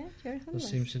not the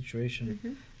same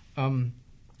situation.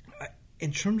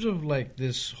 In terms of like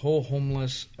this whole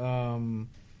homeless,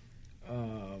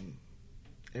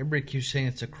 everybody keeps saying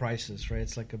it's a crisis, right?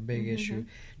 It's like a big issue.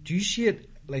 Do you see it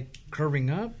like curving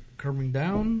up, curving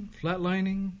down,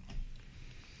 flatlining?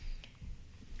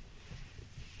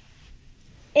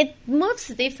 It moves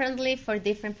differently for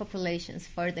different populations.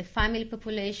 For the family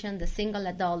population, the single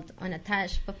adult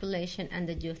unattached population, and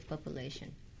the youth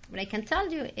population. What I can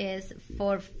tell you is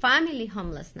for family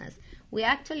homelessness, we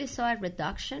actually saw a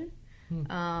reduction.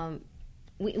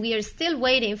 We are still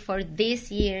waiting for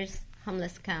this year's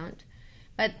homeless count.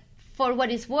 But for what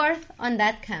it's worth on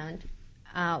that count,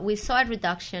 we saw a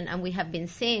reduction, and we have been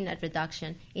seeing a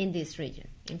reduction in this region,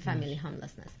 in family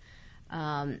homelessness.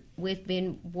 We've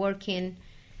been working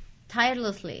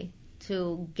tirelessly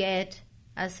to get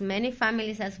as many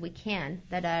families as we can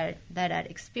that are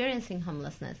experiencing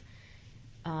homelessness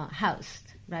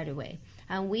housed right away.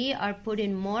 And we are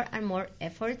putting more and more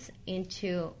efforts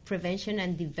into prevention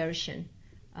and diversion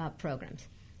programs,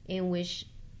 in which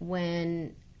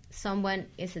when someone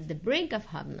is at the brink of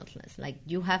homelessness, like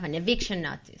you have an eviction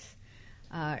notice,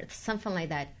 something like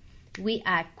that, we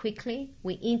act quickly,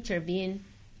 we intervene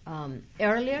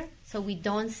earlier, so we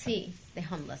don't see the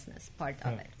homelessness part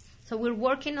of it. So we're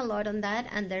working a lot on that,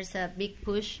 and there's a big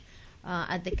push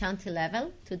at the county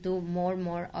level to do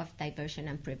more of diversion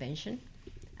and prevention,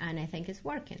 and I think it's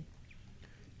working.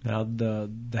 Now,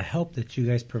 the help that you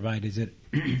guys provide, is it,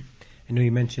 I know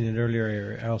you mentioned it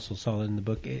earlier, I also saw it in the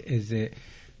book, is it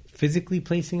physically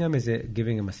placing them? Is it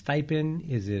giving them a stipend?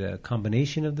 Is it a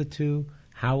combination of the two?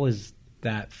 How is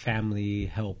that family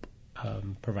help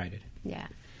provided? Yeah.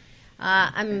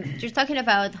 You're talking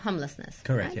about homelessness.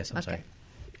 Correct, right? yes, I'm sorry.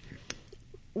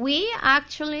 We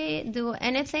actually do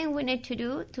anything we need to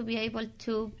do to be able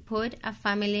to put a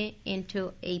family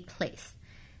into a place.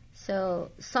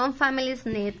 So some families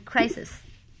need crisis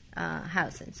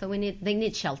housing. So they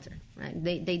need shelter.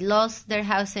 Right? They lost their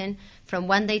housing from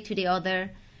one day to the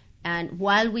other, and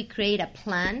while we create a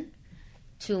plan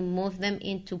to move them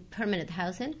into permanent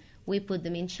housing, we put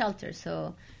them in shelter.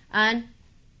 And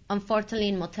unfortunately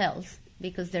in motels,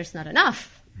 because there's not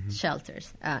enough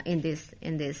shelters in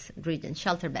this region,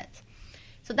 shelter beds.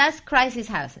 So that's crisis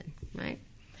housing, right?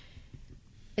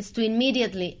 It's to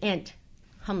immediately end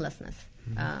homelessness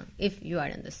if you are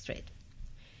in the street.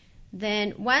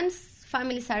 Then once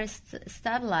families are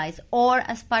stabilized, or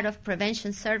as part of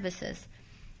prevention services,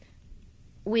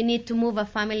 we need to move a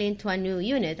family into a new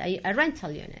unit, a rental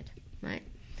unit, right?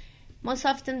 Most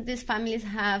often these families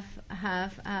have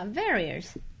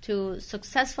barriers to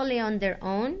successfully on their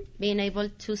own being able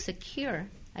to secure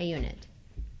a unit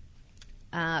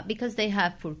because they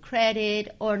have poor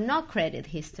credit or no credit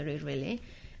history, really,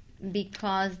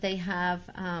 because they have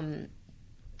kind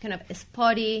of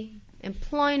spotty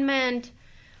employment,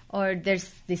 or there's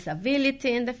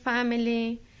disability in the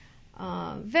family,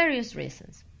 various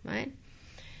reasons, right?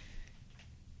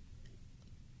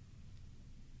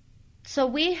 So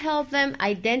we help them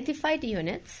identify the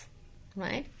units,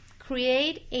 right?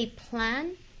 Create a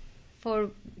plan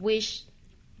for which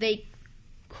they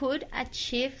could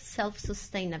achieve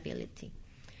self-sustainability.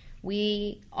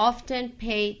 We often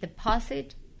pay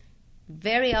deposit,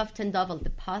 very often double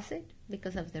deposit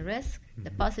because of the risk.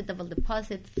 Deposit, double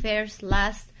deposit, fares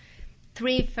last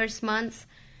 3 first months,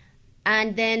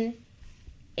 and then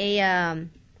a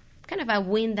kind of a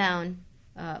wind down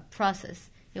process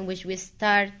in which we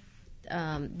start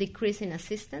decreasing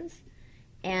assistance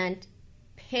and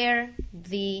pair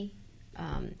the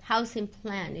housing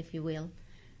plan, if you will,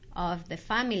 of the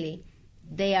family.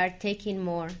 They are taking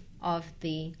more of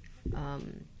the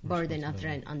burden of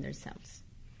rent on themselves.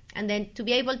 And then to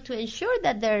be able to ensure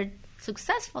that they're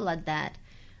successful at that,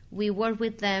 we work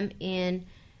with them in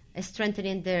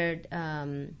strengthening their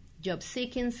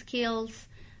job-seeking skills,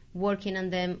 working on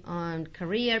them on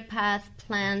career path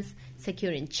plans,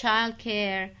 securing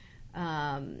childcare,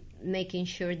 making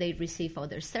sure they receive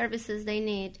other services they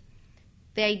need.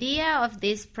 The idea of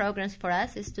these programs for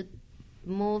us is to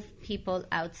move people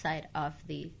outside of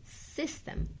the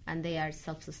system, and they are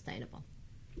self-sustainable.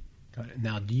 Got it.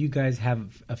 Now, do you guys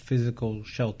have a physical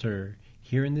shelter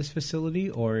here in this facility,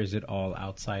 or is it all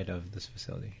outside of this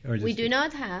facility? Or We do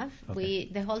not have. Okay.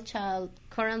 The Whole Child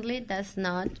currently does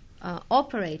not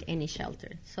operate any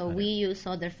shelter. So Got we it. use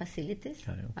other facilities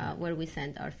Got it, okay. where we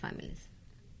send our families.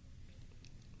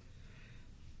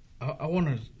 I want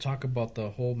to talk about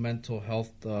the whole mental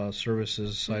health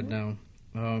services side now.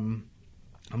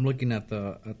 I'm looking at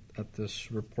at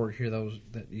this report here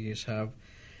that you guys have,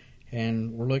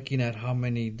 and we're looking at how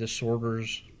many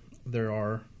disorders there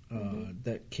are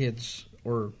that kids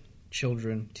or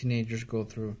children, teenagers go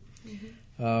through.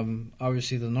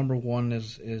 Obviously, the number one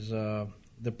is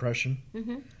depression.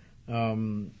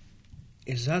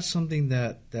 Is that something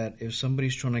that if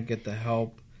somebody's trying to get the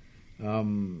help,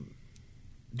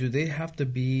 do they have to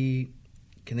be?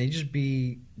 Can they just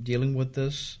be dealing with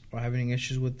this or having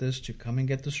issues with this to come and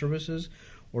get the services,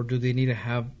 or do they need to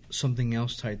have something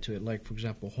else tied to it, like for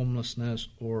example, homelessness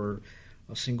or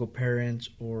a single parent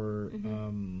or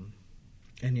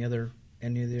any other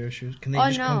issues? Can they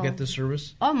just come get the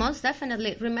service? Oh, most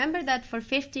definitely. Remember that for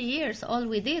 50 years, all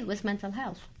we did was mental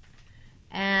health,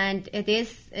 and it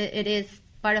is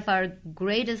part of our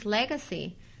greatest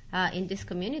legacy in this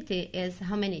community is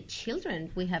how many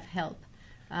children we have helped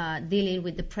dealing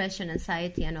with depression,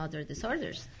 anxiety, and other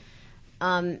disorders.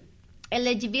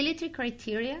 Eligibility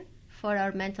criteria for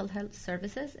our mental health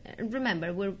services.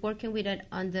 Remember, we're working with an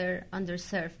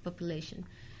underserved population.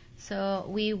 So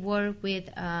we work with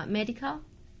medical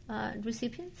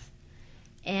recipients,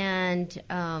 and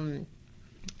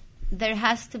there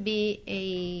has to be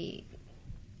a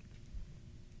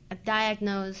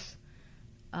diagnosed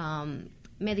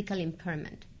medical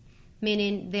impairment,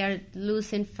 meaning they are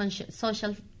losing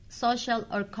social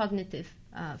or cognitive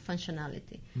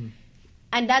functionality.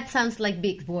 And that sounds like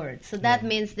big words. So that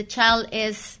means the child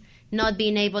is not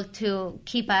being able to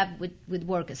keep up with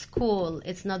work at school.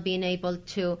 It's not being able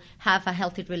to have a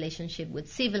healthy relationship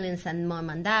with siblings and mom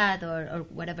and dad or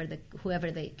whoever the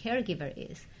caregiver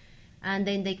is. And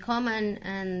then they come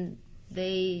and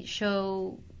they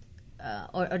show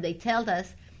or they tell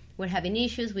us, we're having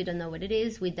issues, we don't know what it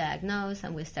is, we diagnose,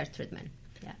 and we start treatment.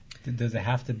 Yeah. Does it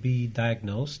have to be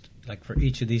diagnosed, like for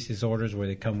each of these disorders, where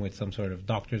they come with some sort of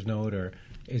doctor's note, or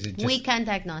is it just... We can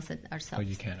diagnose it ourselves. Oh,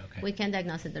 you can, okay. We can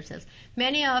diagnose it ourselves.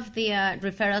 Many of the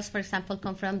referrals, for example,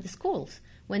 come from the schools,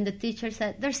 when the teacher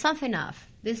said, there's something off.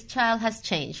 This child has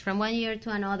changed from one year to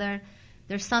another.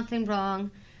 There's something wrong.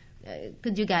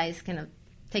 Could you guys kind of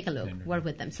take a look, work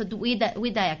with them? So we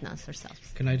diagnose ourselves.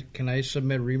 Can I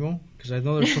submit Remo? Because I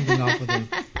know there's something off with him.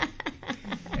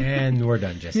 And we're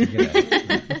done, Jesse. Get out.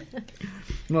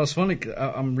 No, it's funny.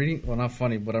 I'm reading. Well, not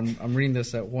funny, but I'm reading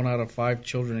this that 1 out of 5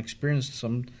 children experience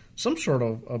some sort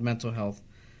of mental health,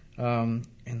 and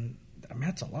I mean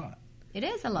that's a lot. It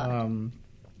is a lot, and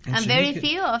so very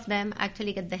few of them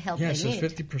actually get the help they so need.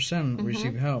 50%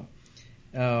 receive help,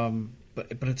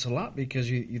 but it's a lot because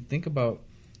you think about.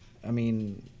 I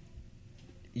mean,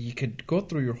 you could go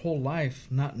through your whole life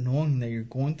not knowing that you're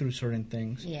going through certain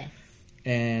things. Yes.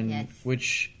 And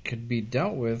which could be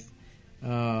dealt with.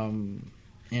 And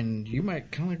you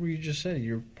might, kind of like what you just said,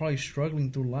 you're probably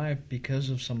struggling through life because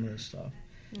of some of this stuff.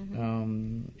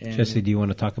 And Jesse, do you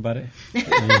want to talk about it?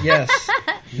 Yes.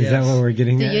 Is that what we're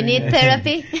getting Do at? you need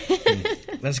therapy?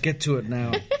 Let's get to it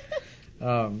now.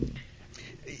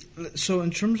 So in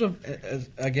terms of,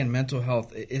 again, mental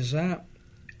health, is that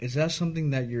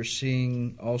something that you're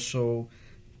seeing also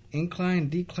incline,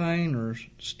 decline, or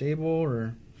stable,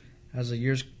 or as the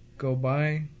years go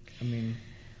by? I mean...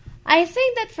 I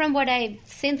think that from what I've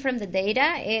seen from the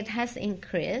data, it has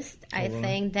increased. I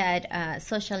think that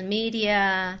social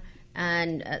media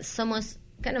and some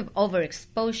kind of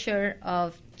overexposure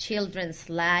of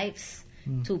children's lives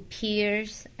to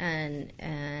peers and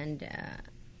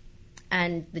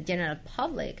the general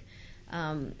public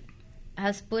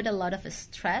has put a lot of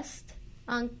stress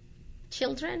on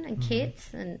children and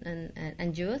kids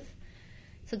and youth.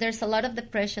 So there's a lot of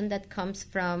depression that comes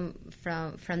from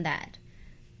that.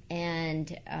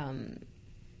 And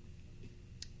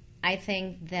I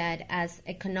think that as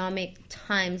economic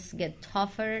times get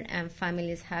tougher and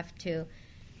families have to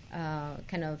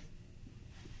kind of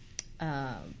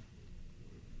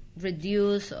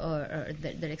reduce or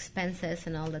their expenses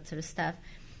and all that sort of stuff,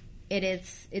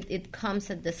 it comes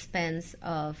at the expense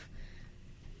of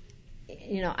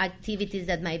activities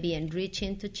that might be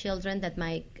enriching to children, that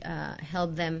might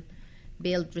help them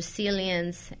build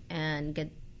resilience and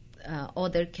get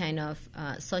other kind of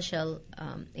social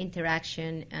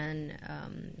interaction and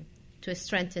to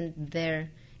strengthen their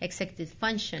executive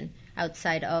function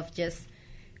outside of just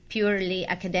purely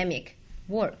academic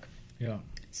work. Yeah.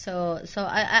 So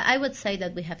I would say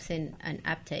that we have seen an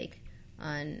uptake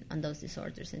on those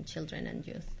disorders in children and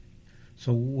youth.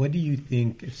 So what do you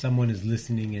think if someone is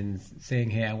listening and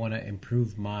saying, hey, I want to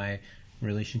improve my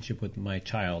relationship with my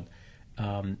child,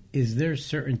 is there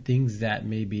certain things that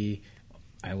maybe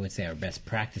I would say are best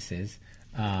practices?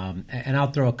 And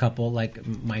I'll throw a couple, like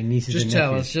my nieces and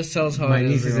nephews. Just tell us how my it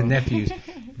is, nieces and nephews,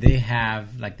 they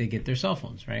have, they get their cell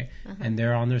phones, right? And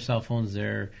they're on their cell phones,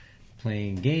 they're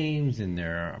playing games, and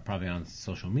they're probably on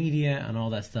social media and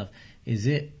all that stuff. Is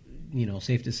it,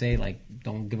 safe to say,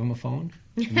 don't give them a phone?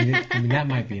 I mean, that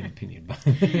might be an opinion.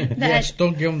 Yes,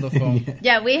 don't give them the phone.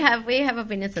 Yeah, we have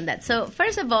opinions on that. So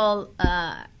first of all,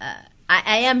 I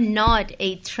am not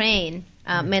a trained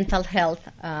mental health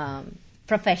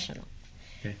professional.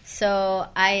 Okay. So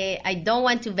I don't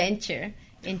want to venture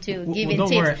into giving don't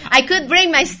tips. worry. I could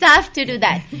bring my staff to do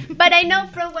that, but I know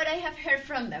from what I have heard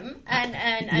from them.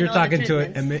 And You're all talking the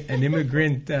to treatments. an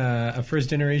immigrant, a first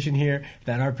generation here,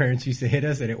 that our parents used to hit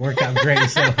us, and it worked out great.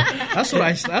 So That's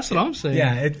what I'm saying.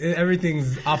 yeah,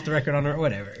 everything's off the record on our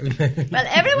whatever. Well,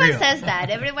 everyone Real. says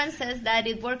that. Everyone says that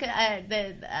it worked.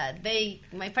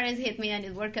 My parents hit me and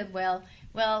it worked out well.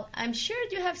 Well, I'm sure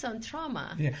you have some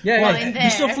trauma. Yeah. Yeah, in he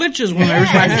still there. flinches when I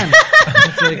raise my hand.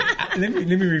 It's like, let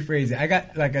me rephrase it. I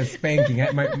got a spanking.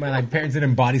 My parents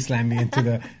didn't body slam me into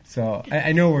the. So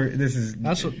I know this is.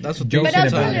 that's what Joking But,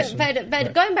 about absolutely, it.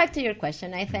 but going back to your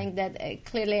question, I think that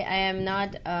clearly I am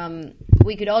not.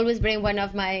 We could always bring one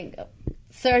of my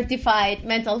certified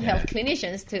mental health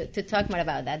clinicians to talk more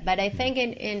about that. But I think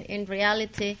in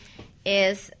reality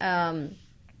is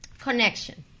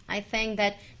connection. I think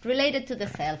that related to the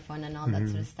cell phone and all that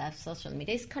sort of stuff, social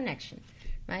media, is connection,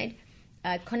 right?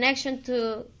 Connection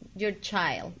to your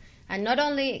child. And not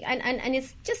only, and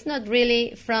it's just not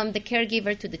really from the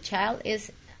caregiver to the child,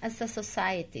 is as a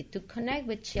society to connect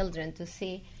with children to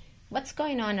see what's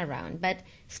going on around. But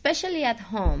especially at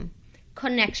home,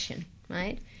 connection,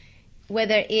 right?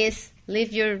 Whether it's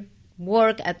leave your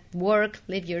work at work,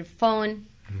 leave your phone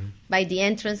by the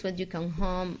entrance when you come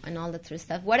home and all that sort of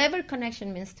stuff. Whatever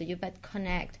connection means to you, but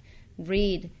connect,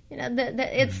 read.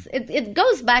 It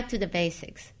goes back to the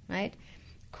basics, right?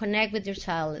 Connect with your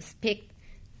child, speak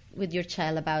with your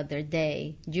child about their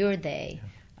day, your day,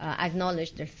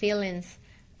 acknowledge their feelings,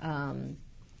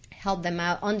 help them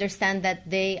out, understand that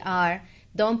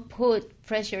don't put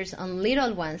pressures on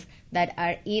little ones that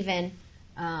are even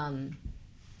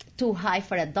too high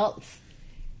for adults.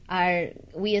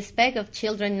 We expect of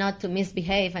children not to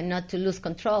misbehave and not to lose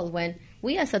control when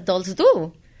we as adults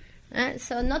do.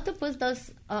 So not to put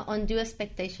those undue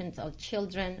expectations of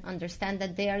children, understand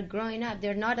that they are growing up,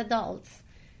 they're not adults,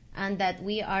 and that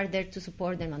we are there to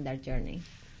support them on their journey.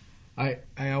 I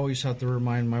always have to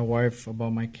remind my wife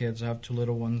about my kids. I have 2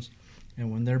 little ones,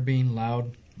 and when they're being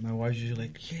loud, my wife's usually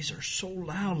like, "You guys are so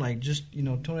loud, just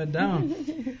tone it down."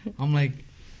 I'm like,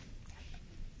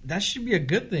 that should be a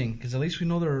good thing, because at least we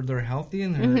know they're healthy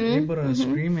and they're able to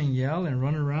scream and yell and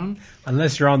run around.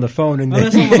 Unless you're on the phone and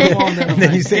then,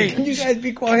 then you say, "Can you guys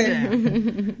be quiet?"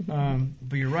 Yeah.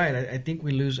 But you're right. I think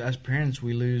we lose, as parents,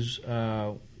 we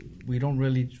don't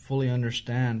really fully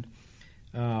understand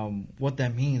what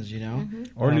that means,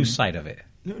 Or lose sight of it.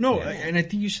 No, Yeah. and I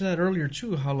think you said that earlier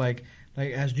too. How like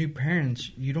as new parents,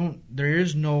 there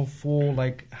is no full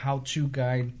how-to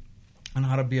guide on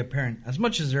how to be a parent. As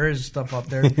much as there is stuff out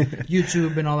there,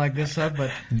 YouTube and all that good stuff, but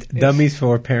Dummies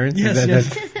for parents.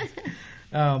 yes.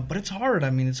 But it's hard. I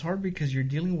mean, it's hard because you're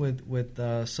dealing with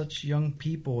such young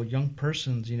people, young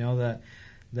persons.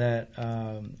 That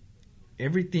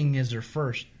everything is their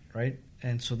first, right?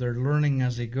 And so they're learning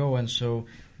as they go, and so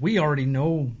we already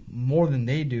know more than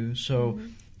they do. So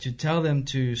to tell them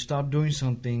to stop doing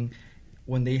something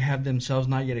when they have themselves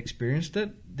not yet experienced it,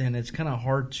 then it's kind of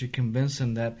hard to convince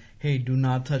them that, hey, do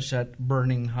not touch that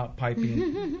burning hot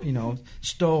piping,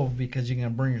 stove, because you're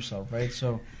gonna burn yourself, right?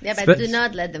 So Yeah, but do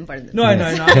not let them burn them. no, I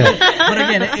know. But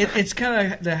again, it's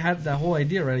kind of the whole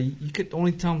idea, right? You could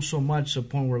only tell them so much to the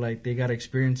point where they got to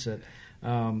experience it.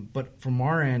 But from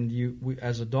our end, we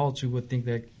as adults, we would think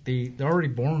that they're already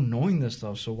born knowing this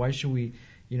stuff. So why should we,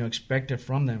 expect it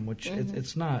from them? Which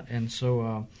it's not. And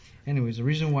so anyways, the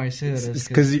reason why I say that is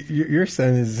because your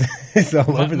son is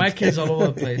all over. My kid's all over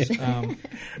the place.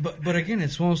 But again,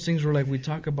 it's one of those things where like we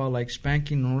talk about like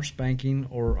spanking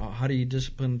or how do you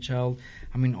discipline a child.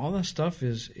 I mean, all that stuff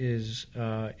is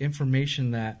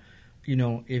information that, you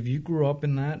know, if you grew up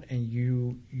in that and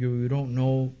you don't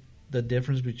know the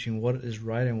difference between what is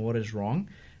right and what is wrong,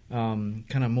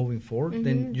 kind of moving forward,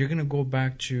 then you're going to go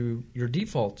back to your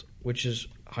default, which is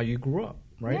how you grew up,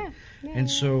 right? And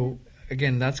so,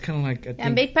 again, that's kind of like... A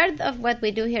big part of what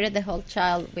we do here at the Whole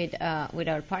Child with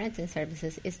our parenting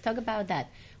services is talk about that.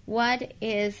 What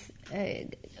is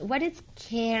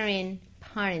caring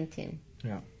parenting?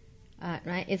 Yeah.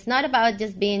 Right? It's not about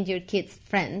just being your kid's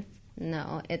friend.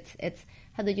 No, it's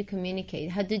how do you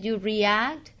communicate? How do you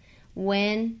react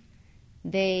when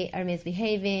they are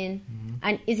misbehaving?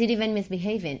 And is it even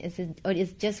misbehaving? Or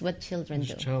is just what children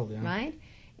do? Child, yeah. Right?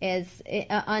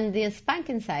 On the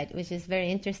spanking side, which is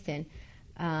very interesting,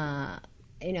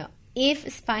 you know,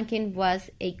 if spanking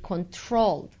was a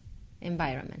controlled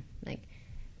environment, like,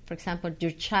 for example,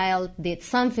 your child did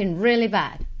something really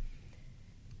bad,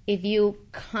 if you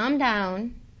calm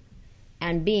down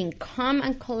and being calm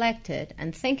and collected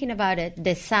and thinking about it,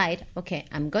 decide, okay,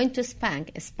 I'm going to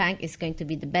spank. Spank is going to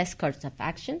be the best course of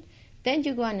action. Then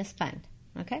you go and spank,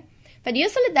 okay? But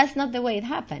usually that's not the way it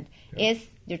happened. It's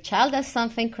your child does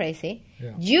something crazy,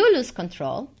 you lose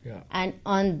control, and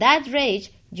on that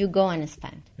rage, you go and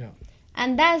spank.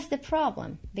 And that's the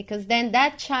problem, because then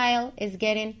that child is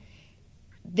getting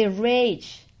the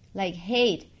rage, like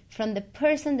hate, from the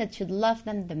person that should love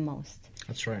them the most.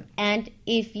 That's right. And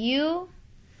if you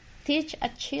teach a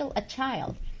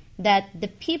child that the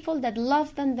people that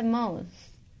love them the most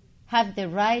have the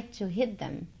right to hit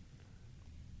them,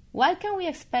 what can we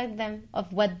expect them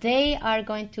of what they are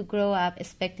going to grow up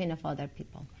expecting of other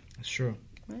people? That's true.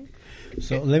 Right?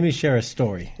 So let me share a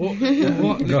story. Well,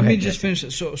 let me just finish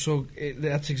it. So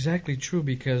that's exactly true,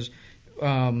 because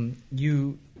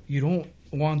you don't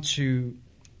want to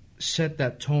set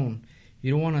that tone.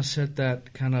 You don't want to set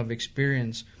that kind of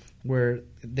experience where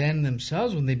then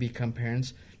themselves, when they become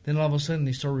parents, then all of a sudden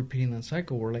they start repeating that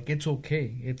cycle where like it's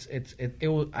okay.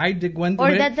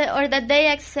 That they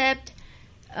accept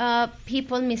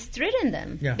people mistreating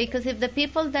them. Yeah. Because if the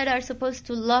people that are supposed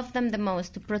to love them the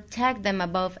most, to protect them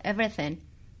above everything,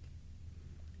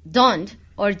 don't,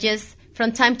 or just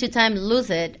from time to time lose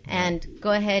it and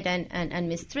go ahead and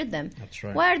mistreat them, that's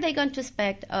right. What are they going to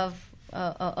expect of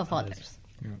others?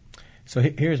 Yeah. So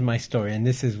here's my story, and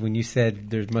this is when you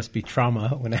said there must be trauma.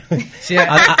 When See,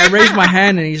 I raised my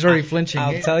hand and he's already flinching.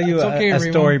 I'll tell you okay, a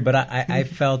story, but I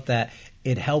felt that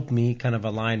it helped me kind of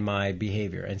align my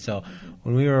behavior. And so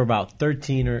when we were about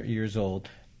 13 years old,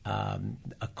 a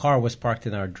car was parked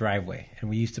in our driveway, and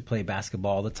we used to play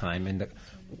basketball all the time. And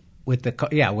with the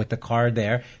car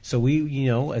there. So we,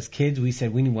 as kids, we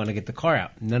said we want to get the car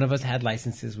out. None of us had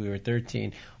licenses. We were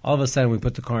 13. All of a sudden, we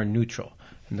put the car in neutral,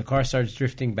 and the car starts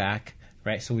drifting back,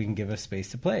 right, so we can give us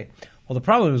space to play. Well, the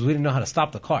problem was we didn't know how to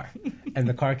stop the car, and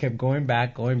the car kept going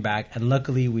back, and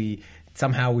luckily we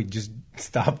just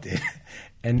stopped it,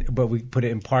 but we put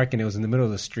it in park, and it was in the middle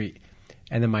of the street.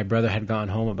 And then my brother had gone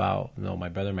home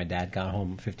my dad got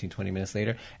home 15, 20 minutes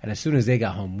later. And as soon as they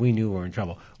got home, we knew we were in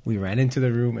trouble. We ran into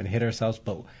the room and hit ourselves.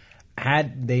 But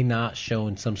had they not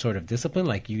shown some sort of discipline,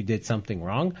 like you did something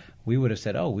wrong, we would have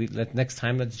said, next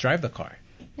time let's drive the car.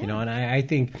 And I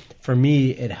think for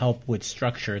me, it helped with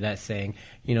structure, that saying,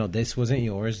 this wasn't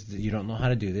yours. You don't know how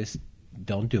to do this.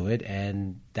 Don't do it.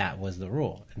 And that was the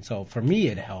rule. And so for me,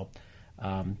 it helped.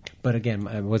 But again,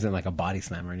 it wasn't like a body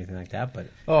slam or anything like that. But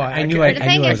I knew I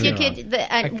was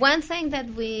wrong. One thing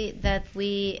that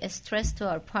we stress to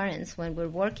our parents when we're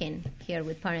working here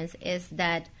with parents is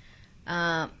that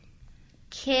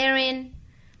caring,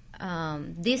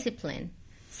 discipline,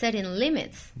 setting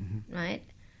limits, right?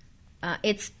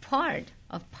 It's part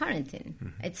of parenting.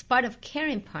 It's part of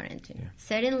caring parenting. Yeah.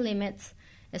 Setting limits,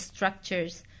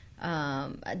 structures,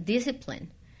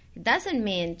 discipline. It doesn't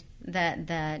mean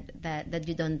that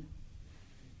you don't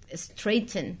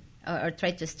straighten or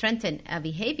try to strengthen a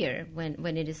behavior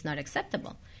when it is not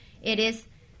acceptable. It is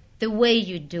the way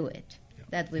you do it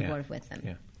that we work with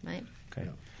them, right? Okay.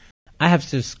 I have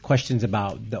just questions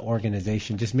about the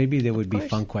organization. Just maybe there would be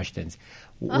fun questions.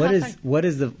 What is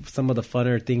some of the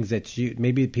funner things that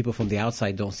maybe people from the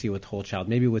outside don't see with Whole Child?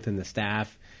 Maybe within the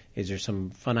staff, is there some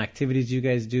fun activities you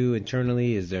guys do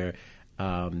internally? Is there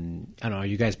I don't know, are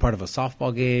you guys part of a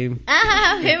softball game?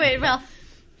 Well,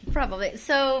 probably.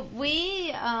 So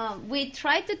we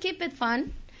try to keep it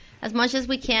fun as much as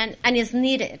we can, and it's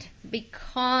needed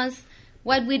because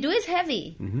what we do is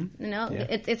heavy.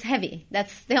 It's heavy.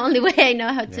 That's the only way I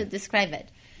know how to describe it.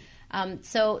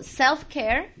 So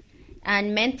self-care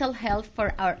and mental health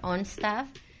for our own staff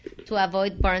to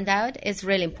avoid burnout is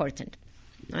really important,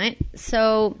 right?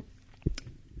 So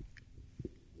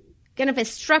kind of a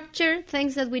structure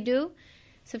things that we do.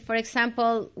 So, for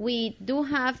example, we do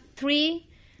have 3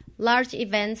 large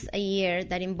events a year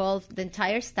that involve the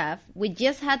entire staff. We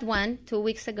just had one 2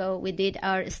 weeks ago. We did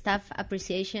our staff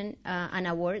appreciation and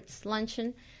awards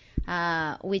luncheon.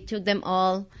 We took them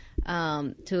all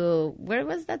to, where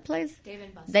was that place?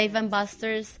 Dave and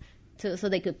Buster's, so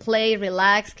they could play,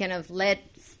 relax, kind of let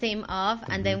steam off.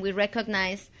 And then we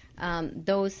recognize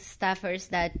those staffers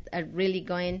that are really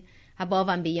going above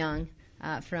and beyond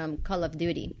from Call of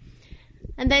Duty.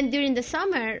 And then during the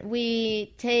summer,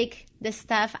 we take the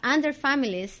staff and their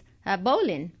families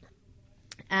bowling.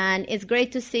 And it's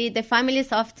great to see the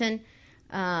families often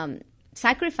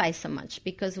sacrifice so much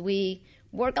because we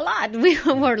work a lot. We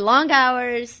work long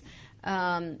hours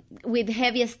with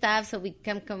heavy staff, so we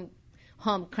can come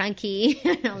home cranky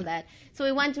and all that. So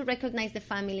we want to recognize the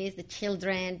families, the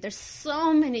children. There's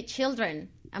so many children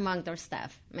among their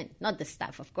staff. I mean, not the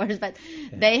staff, of course, but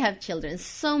they have children.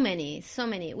 So many,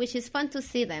 which is fun to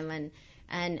see them and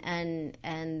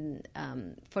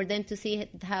for them to see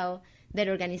how their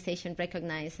organization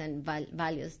recognizes and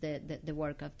values the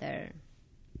work of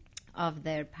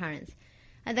their parents.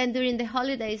 And then during the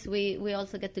holidays, we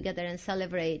also get together and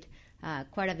celebrate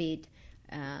quite a bit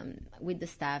with the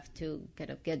staff to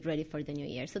kind of get ready for the new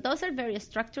year. So those are very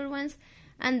structured ones.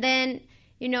 And then,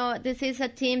 this is a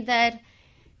team that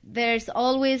there's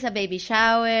always a baby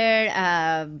shower,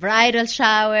 a bridal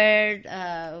shower,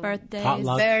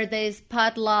 birthdays,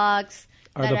 potlucks.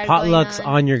 Are the potlucks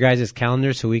on your guys'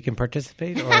 calendar so we can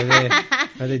participate, or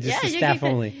are they just staff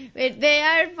only? They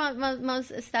are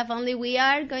most staff only. We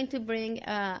are going to bring.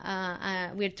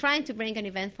 We're trying to bring an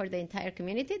event for the entire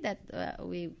community that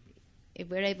if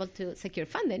we're able to secure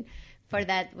funding for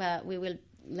that, we will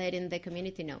let in the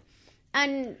community know.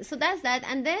 And so that's that.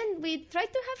 And then we try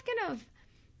to have kind of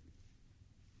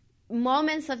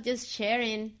moments of just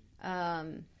sharing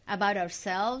about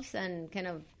ourselves and kind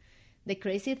of the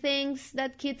crazy things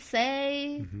that kids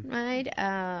say, right?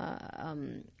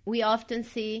 We often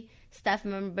see staff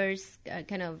members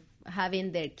kind of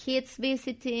having their kids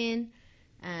visiting,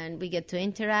 and we get to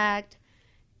interact.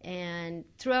 And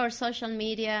through our social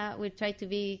media, we try to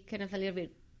be kind of a little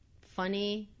bit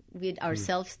funny with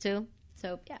ourselves too.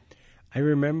 So, yeah. I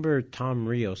remember Tom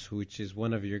Rios, which is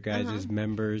one of your guys'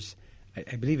 members.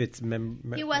 I believe it's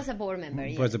he was a board member.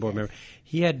 Member.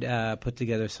 He had put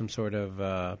together some sort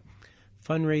of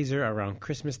fundraiser around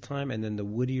Christmas time, and then the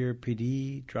Whittier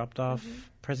PD dropped off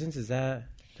presents. Is that?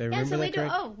 Do I remember that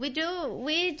correct? Oh, we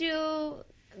do.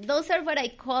 Those are what I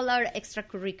call our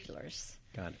extracurriculars.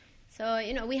 Got it. So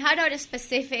we had our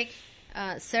specific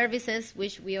services,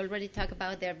 which we already talked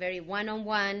about. They're very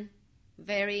one-on-one,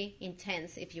 very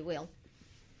intense, if you will.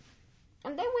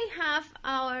 And then we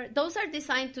have those are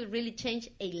designed to really change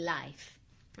a life,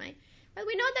 right? But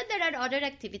we know that there are other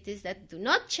activities that do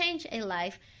not change a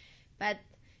life, but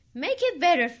make it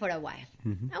better for a while.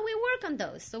 And we work on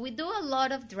those. So we do a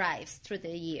lot of drives through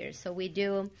the year. So we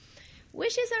do,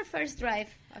 which is our first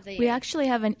drive of the year? We actually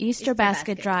have an Easter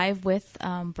basket drive with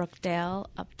Brookdale,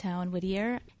 Uptown,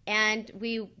 Whittier. And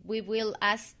we will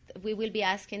be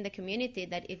asking the community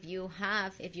that if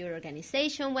your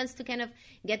organization wants to kind of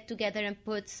get together and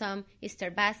put some Easter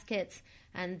baskets,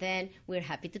 and then we're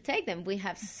happy to take them. We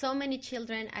have so many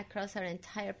children across our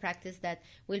entire practice that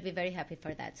we'll be very happy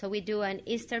for that. So we do an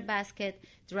Easter basket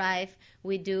drive.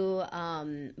 We do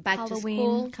back Halloween to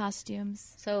school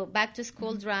costumes. So back to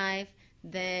school drive,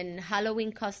 then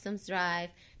Halloween costumes drive,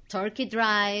 turkey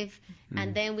drive,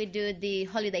 and then we do the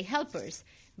holiday helpers,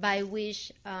 by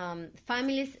which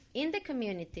families in the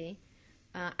community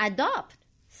adopt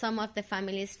some of the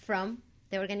families from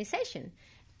the organization.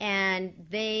 And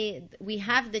we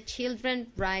have the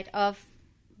children of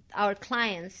our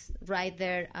clients write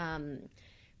their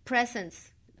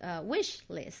presents wish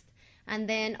list. And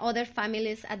then other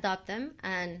families adopt them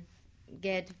and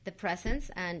get the presents.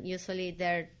 And usually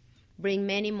they bring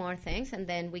many more things. And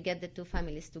then we get the two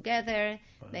families together.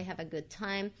 Wow. They have a good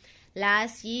time.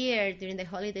 Last year, during the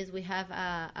holidays, we have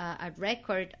a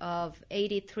record of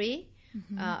 83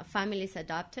 families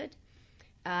adopted.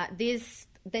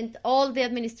 Then all the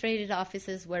administrative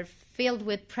offices were filled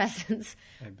with presents,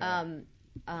 top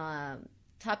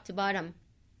to bottom,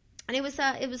 and it was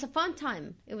a fun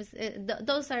time.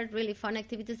 Those are really fun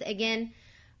activities. Again,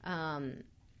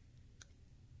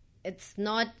 it's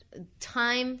not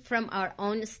time from our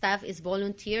own staff is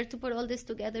volunteer to put all this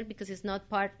together because it's not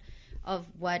part of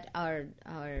what our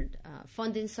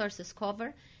funding sources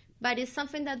cover. but it's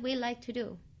something that we like to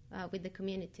do with the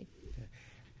community.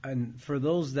 And for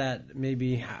those that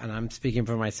maybe, and I'm speaking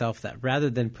for myself, that rather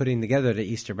than putting together the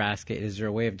Easter basket, is there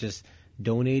a way of just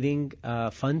donating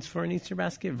funds for an Easter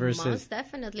basket versus? Most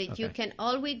definitely. Okay. You can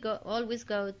always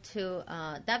go to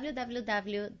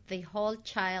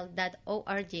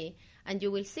www.thewholechild.org, and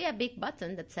you will see a big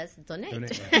button that says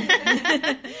donate.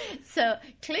 So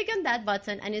click on that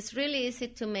button, and it's really easy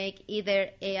to make either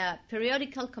a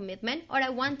periodical commitment or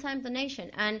a one-time donation.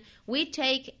 And we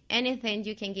take anything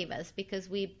you can give us because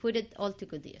we put it all to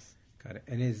good use. Got it.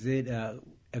 And is it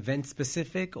event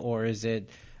specific, or is it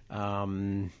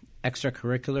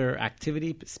extracurricular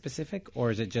activity specific,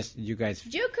 or is it just you guys?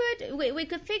 We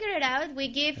could figure it out. We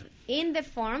give in the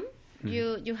form.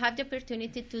 You have the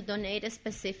opportunity to donate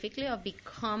specifically or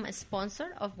become a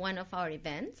sponsor of one of our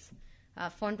events,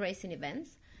 fundraising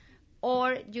events,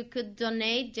 or you could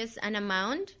donate just an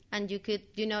amount, and you could,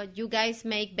 you guys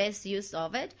make best use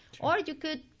of it, or you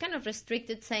could kind of restrict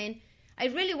it, saying, I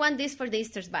really want this for the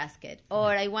Easter's basket,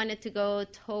 or I want it to go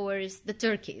towards the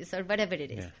turkeys, or whatever it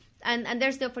is. Yeah. And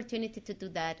there's the opportunity to do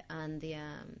that on the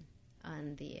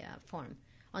form.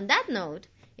 On that note,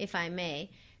 if I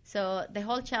may, so the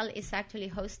Whole Child is actually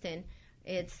hosting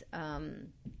its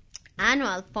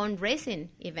annual fundraising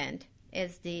event.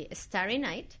 It's the Starry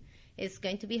Night. It's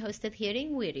going to be hosted here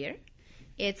in Whittier.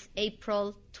 It's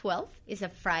April 12th. It's a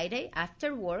Friday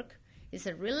after work. It's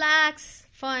a relaxed,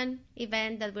 fun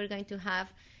event that we're going to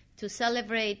have to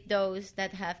celebrate those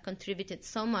that have contributed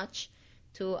so much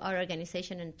to our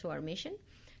organization and to our mission.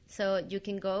 So you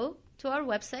can go to our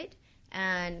website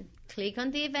and click on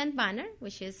the event banner,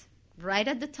 which is right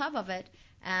at the top of it,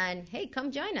 and hey,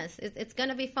 come join us. It's going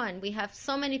to be fun. We have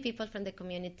so many people from the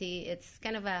community. It's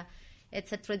kind of a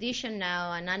tradition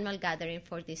now, an annual gathering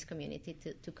for this community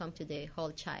to come to the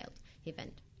Whole Child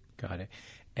event. Got it.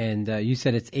 And you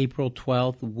said it's April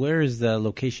 12th. Where is the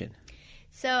location?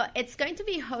 So it's going to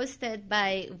be hosted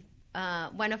by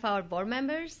one of our board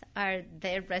members, are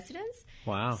their residents.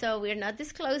 Wow. So we're not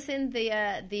disclosing the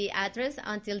address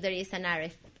until there is an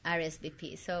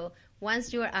RSVP. So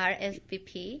once you are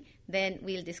RSVP, then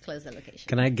we'll disclose the location.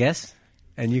 Can I guess?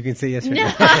 And you can say yes or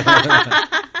no.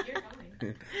 You're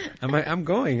going. I'm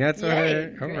going. That's all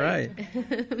right. All right.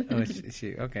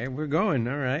 Okay, we're going.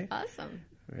 All right. Awesome.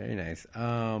 Very nice.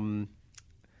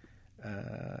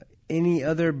 Any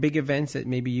other big events that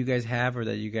maybe you guys have or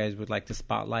that you guys would like to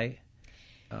spotlight?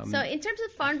 So in terms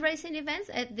of fundraising events,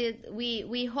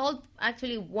 we hold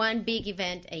actually one big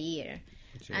event a year.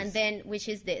 Which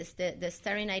is this. The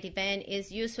Starry Night event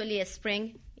is usually a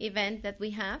spring event that we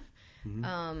have.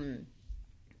 Mm-hmm.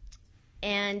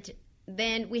 And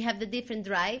then we have the different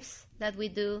drives that we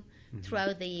do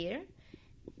throughout the year.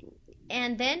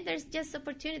 And then there's just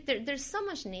opportunity. There's so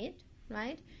much need,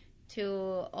 right,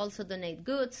 to also donate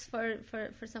goods for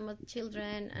some of the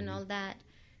children and all that.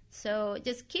 So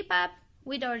just keep up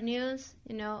with our news,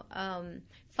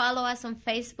 follow us on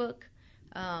Facebook.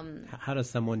 How does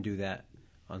someone do that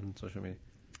on social media?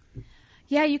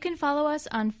 Yeah, you can follow us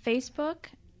on Facebook,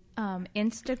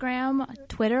 Instagram,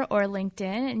 Twitter, or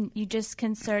LinkedIn, and you just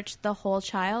can search The Whole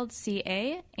Child,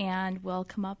 CA, and we'll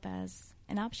come up as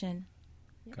an option.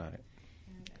 Got it.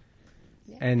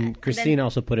 Yeah. And Christine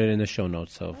also put it in the show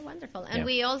notes. So wonderful. And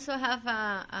we also have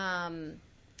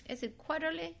is it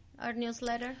quarterly, our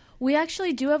newsletter? We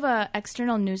actually do have an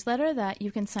external newsletter that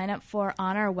you can sign up for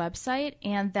on our website,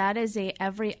 and that is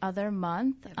every other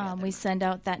month. We send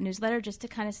out that newsletter just to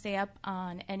kind of stay up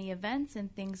on any events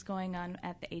and things going on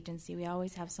at the agency. We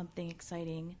always have something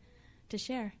exciting to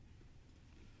share.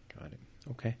 Got it.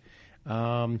 Okay.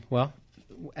 Well,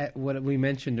 what we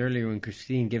mentioned earlier when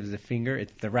Christine gives the finger,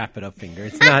 it's the wrap it up finger.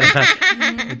 It's not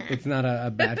it's not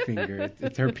a bad finger.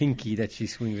 It's her pinky that she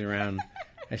swings around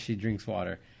as she drinks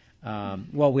water.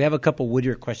 Well, we have a couple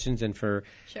Whittier questions, and sure.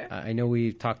 I know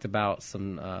we talked about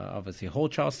some obviously Whole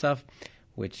Child stuff,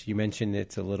 which you mentioned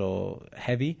it's a little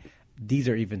heavy. These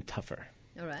are even tougher.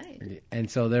 All right. And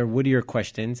so they're Whittier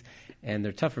questions, and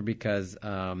they're tougher because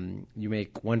you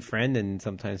make one friend and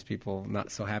sometimes people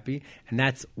not so happy. And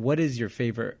that's, what is your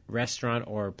favorite restaurant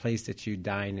or place that you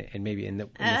dine in, maybe in the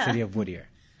city of Whittier?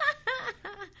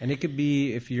 And it could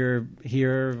be, if you're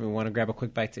here and want to grab a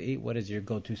quick bite to eat, what is your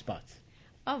go-to spots?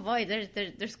 Oh boy,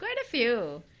 there's quite a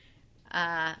few.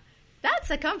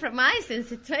 That's a compromising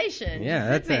situation. Yeah,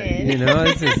 that's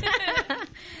this is...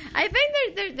 I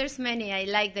think there's many. I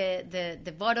like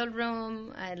the Bottle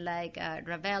Room. I like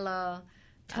Ravello.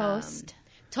 Toast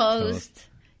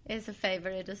is a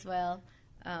favorite as well.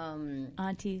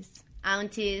 Aunties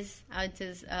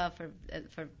for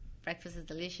breakfast is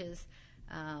delicious.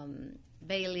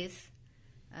 Bailey's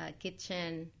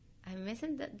Kitchen. I'm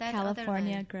missing that California other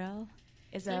one. Grill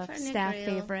is California a staff Grill.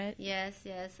 favorite. Yes.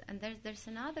 And there's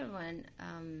another one.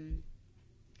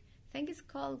 I think it's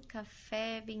called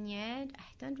Café Vignette. I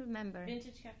don't remember.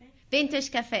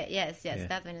 Vintage Cafe. Yes. Yeah.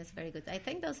 That one is very good. I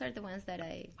think those are the ones that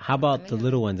I. How about the familiar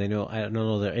little with. ones? I don't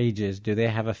know their ages. Do they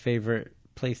have a favorite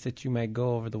place that you might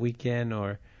go over the weekend,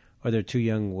 or they're too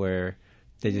young where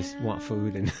they just want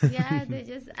food and Yeah, they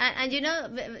just and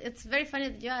it's very funny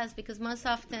that you ask, because most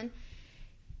often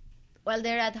while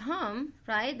they're at home,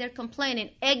 right, they're complaining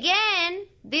again,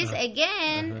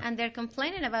 and they're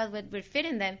complaining about what we're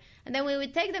feeding them, and then when we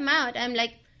take them out, I'm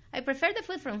like, I prefer the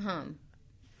food from home.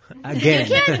 again.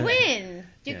 You can't win.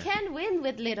 You Yeah. can't win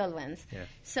with little ones. Yeah.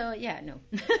 So no.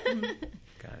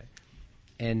 Got it.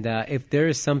 And if there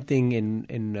is something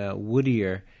in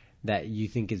Whittier that you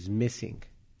think is missing,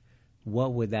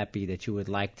 what would that be that you would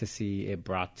like to see it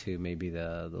brought to maybe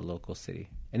the local city?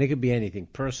 And it could be anything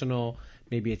personal.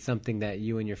 Maybe it's something that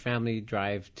you and your family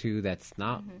drive to that's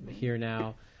not here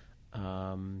now.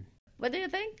 What do you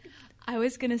think? I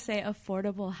was going to say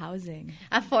affordable housing.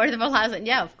 Affordable housing,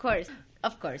 yeah, of course.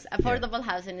 Affordable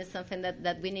housing is something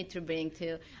that we need to bring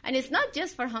to, and it's not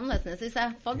just for homelessness. It's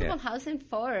affordable housing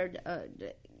for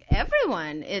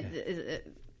everyone.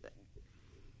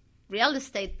 Real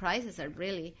estate prices are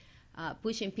really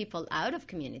pushing people out of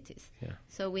communities. Yeah.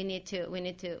 So we need to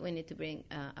bring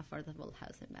affordable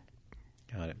housing back.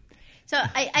 Got it. So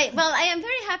I am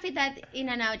very happy that In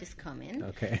and Out is coming.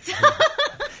 Okay.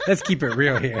 Let's keep it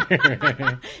real here. Let's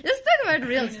talk about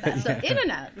real stuff. So In and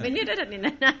Out, we needed an In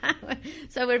and Out.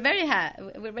 So we're very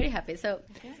happy. So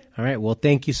All right. Well,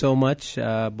 thank you so much,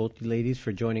 both you ladies,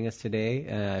 for joining us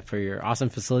today, for your awesome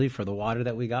facility, for the water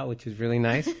that we got, which is really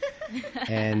nice.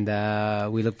 And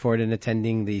we look forward to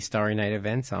attending the Starry Night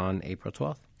events on April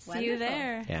 12th. See you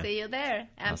there. Yeah. See you there.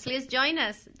 And Awesome. please join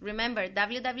us. Remember,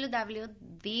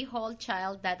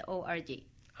 www.thewholechild.org.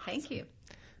 Thank you.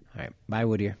 All right. Bye,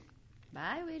 Whittier.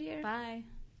 Bye, Whittier. Bye.